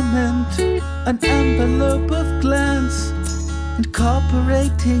moment, an envelope of glance,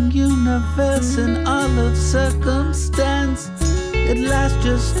 incorporating universe in all of circumstance. It lasts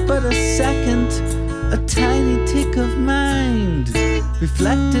just but a second, a tiny tick of mind,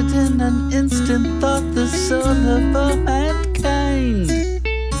 reflected in an instant thought, the soul of all mankind.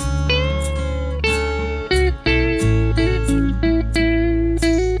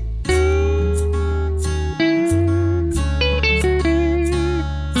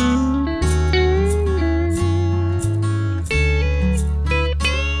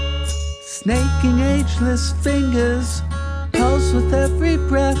 Snaking ageless fingers pulse with every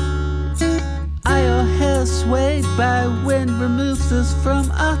breath. Eye or head swayed by wind removes us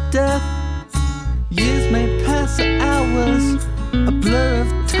from our death. Years may pass or hours, a blur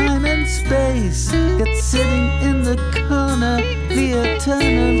of time and space, yet sitting in the corner, the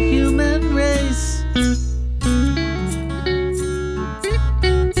eternal human race.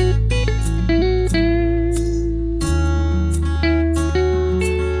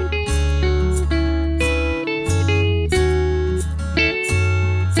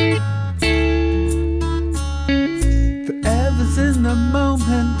 Forever's in the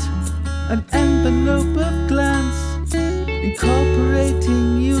moment, an envelope of glance,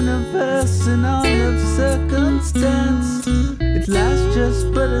 incorporating universe in all of circumstance. It lasts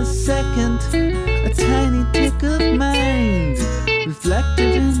just but a second, a tiny tick of mind,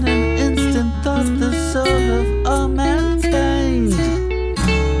 reflected in an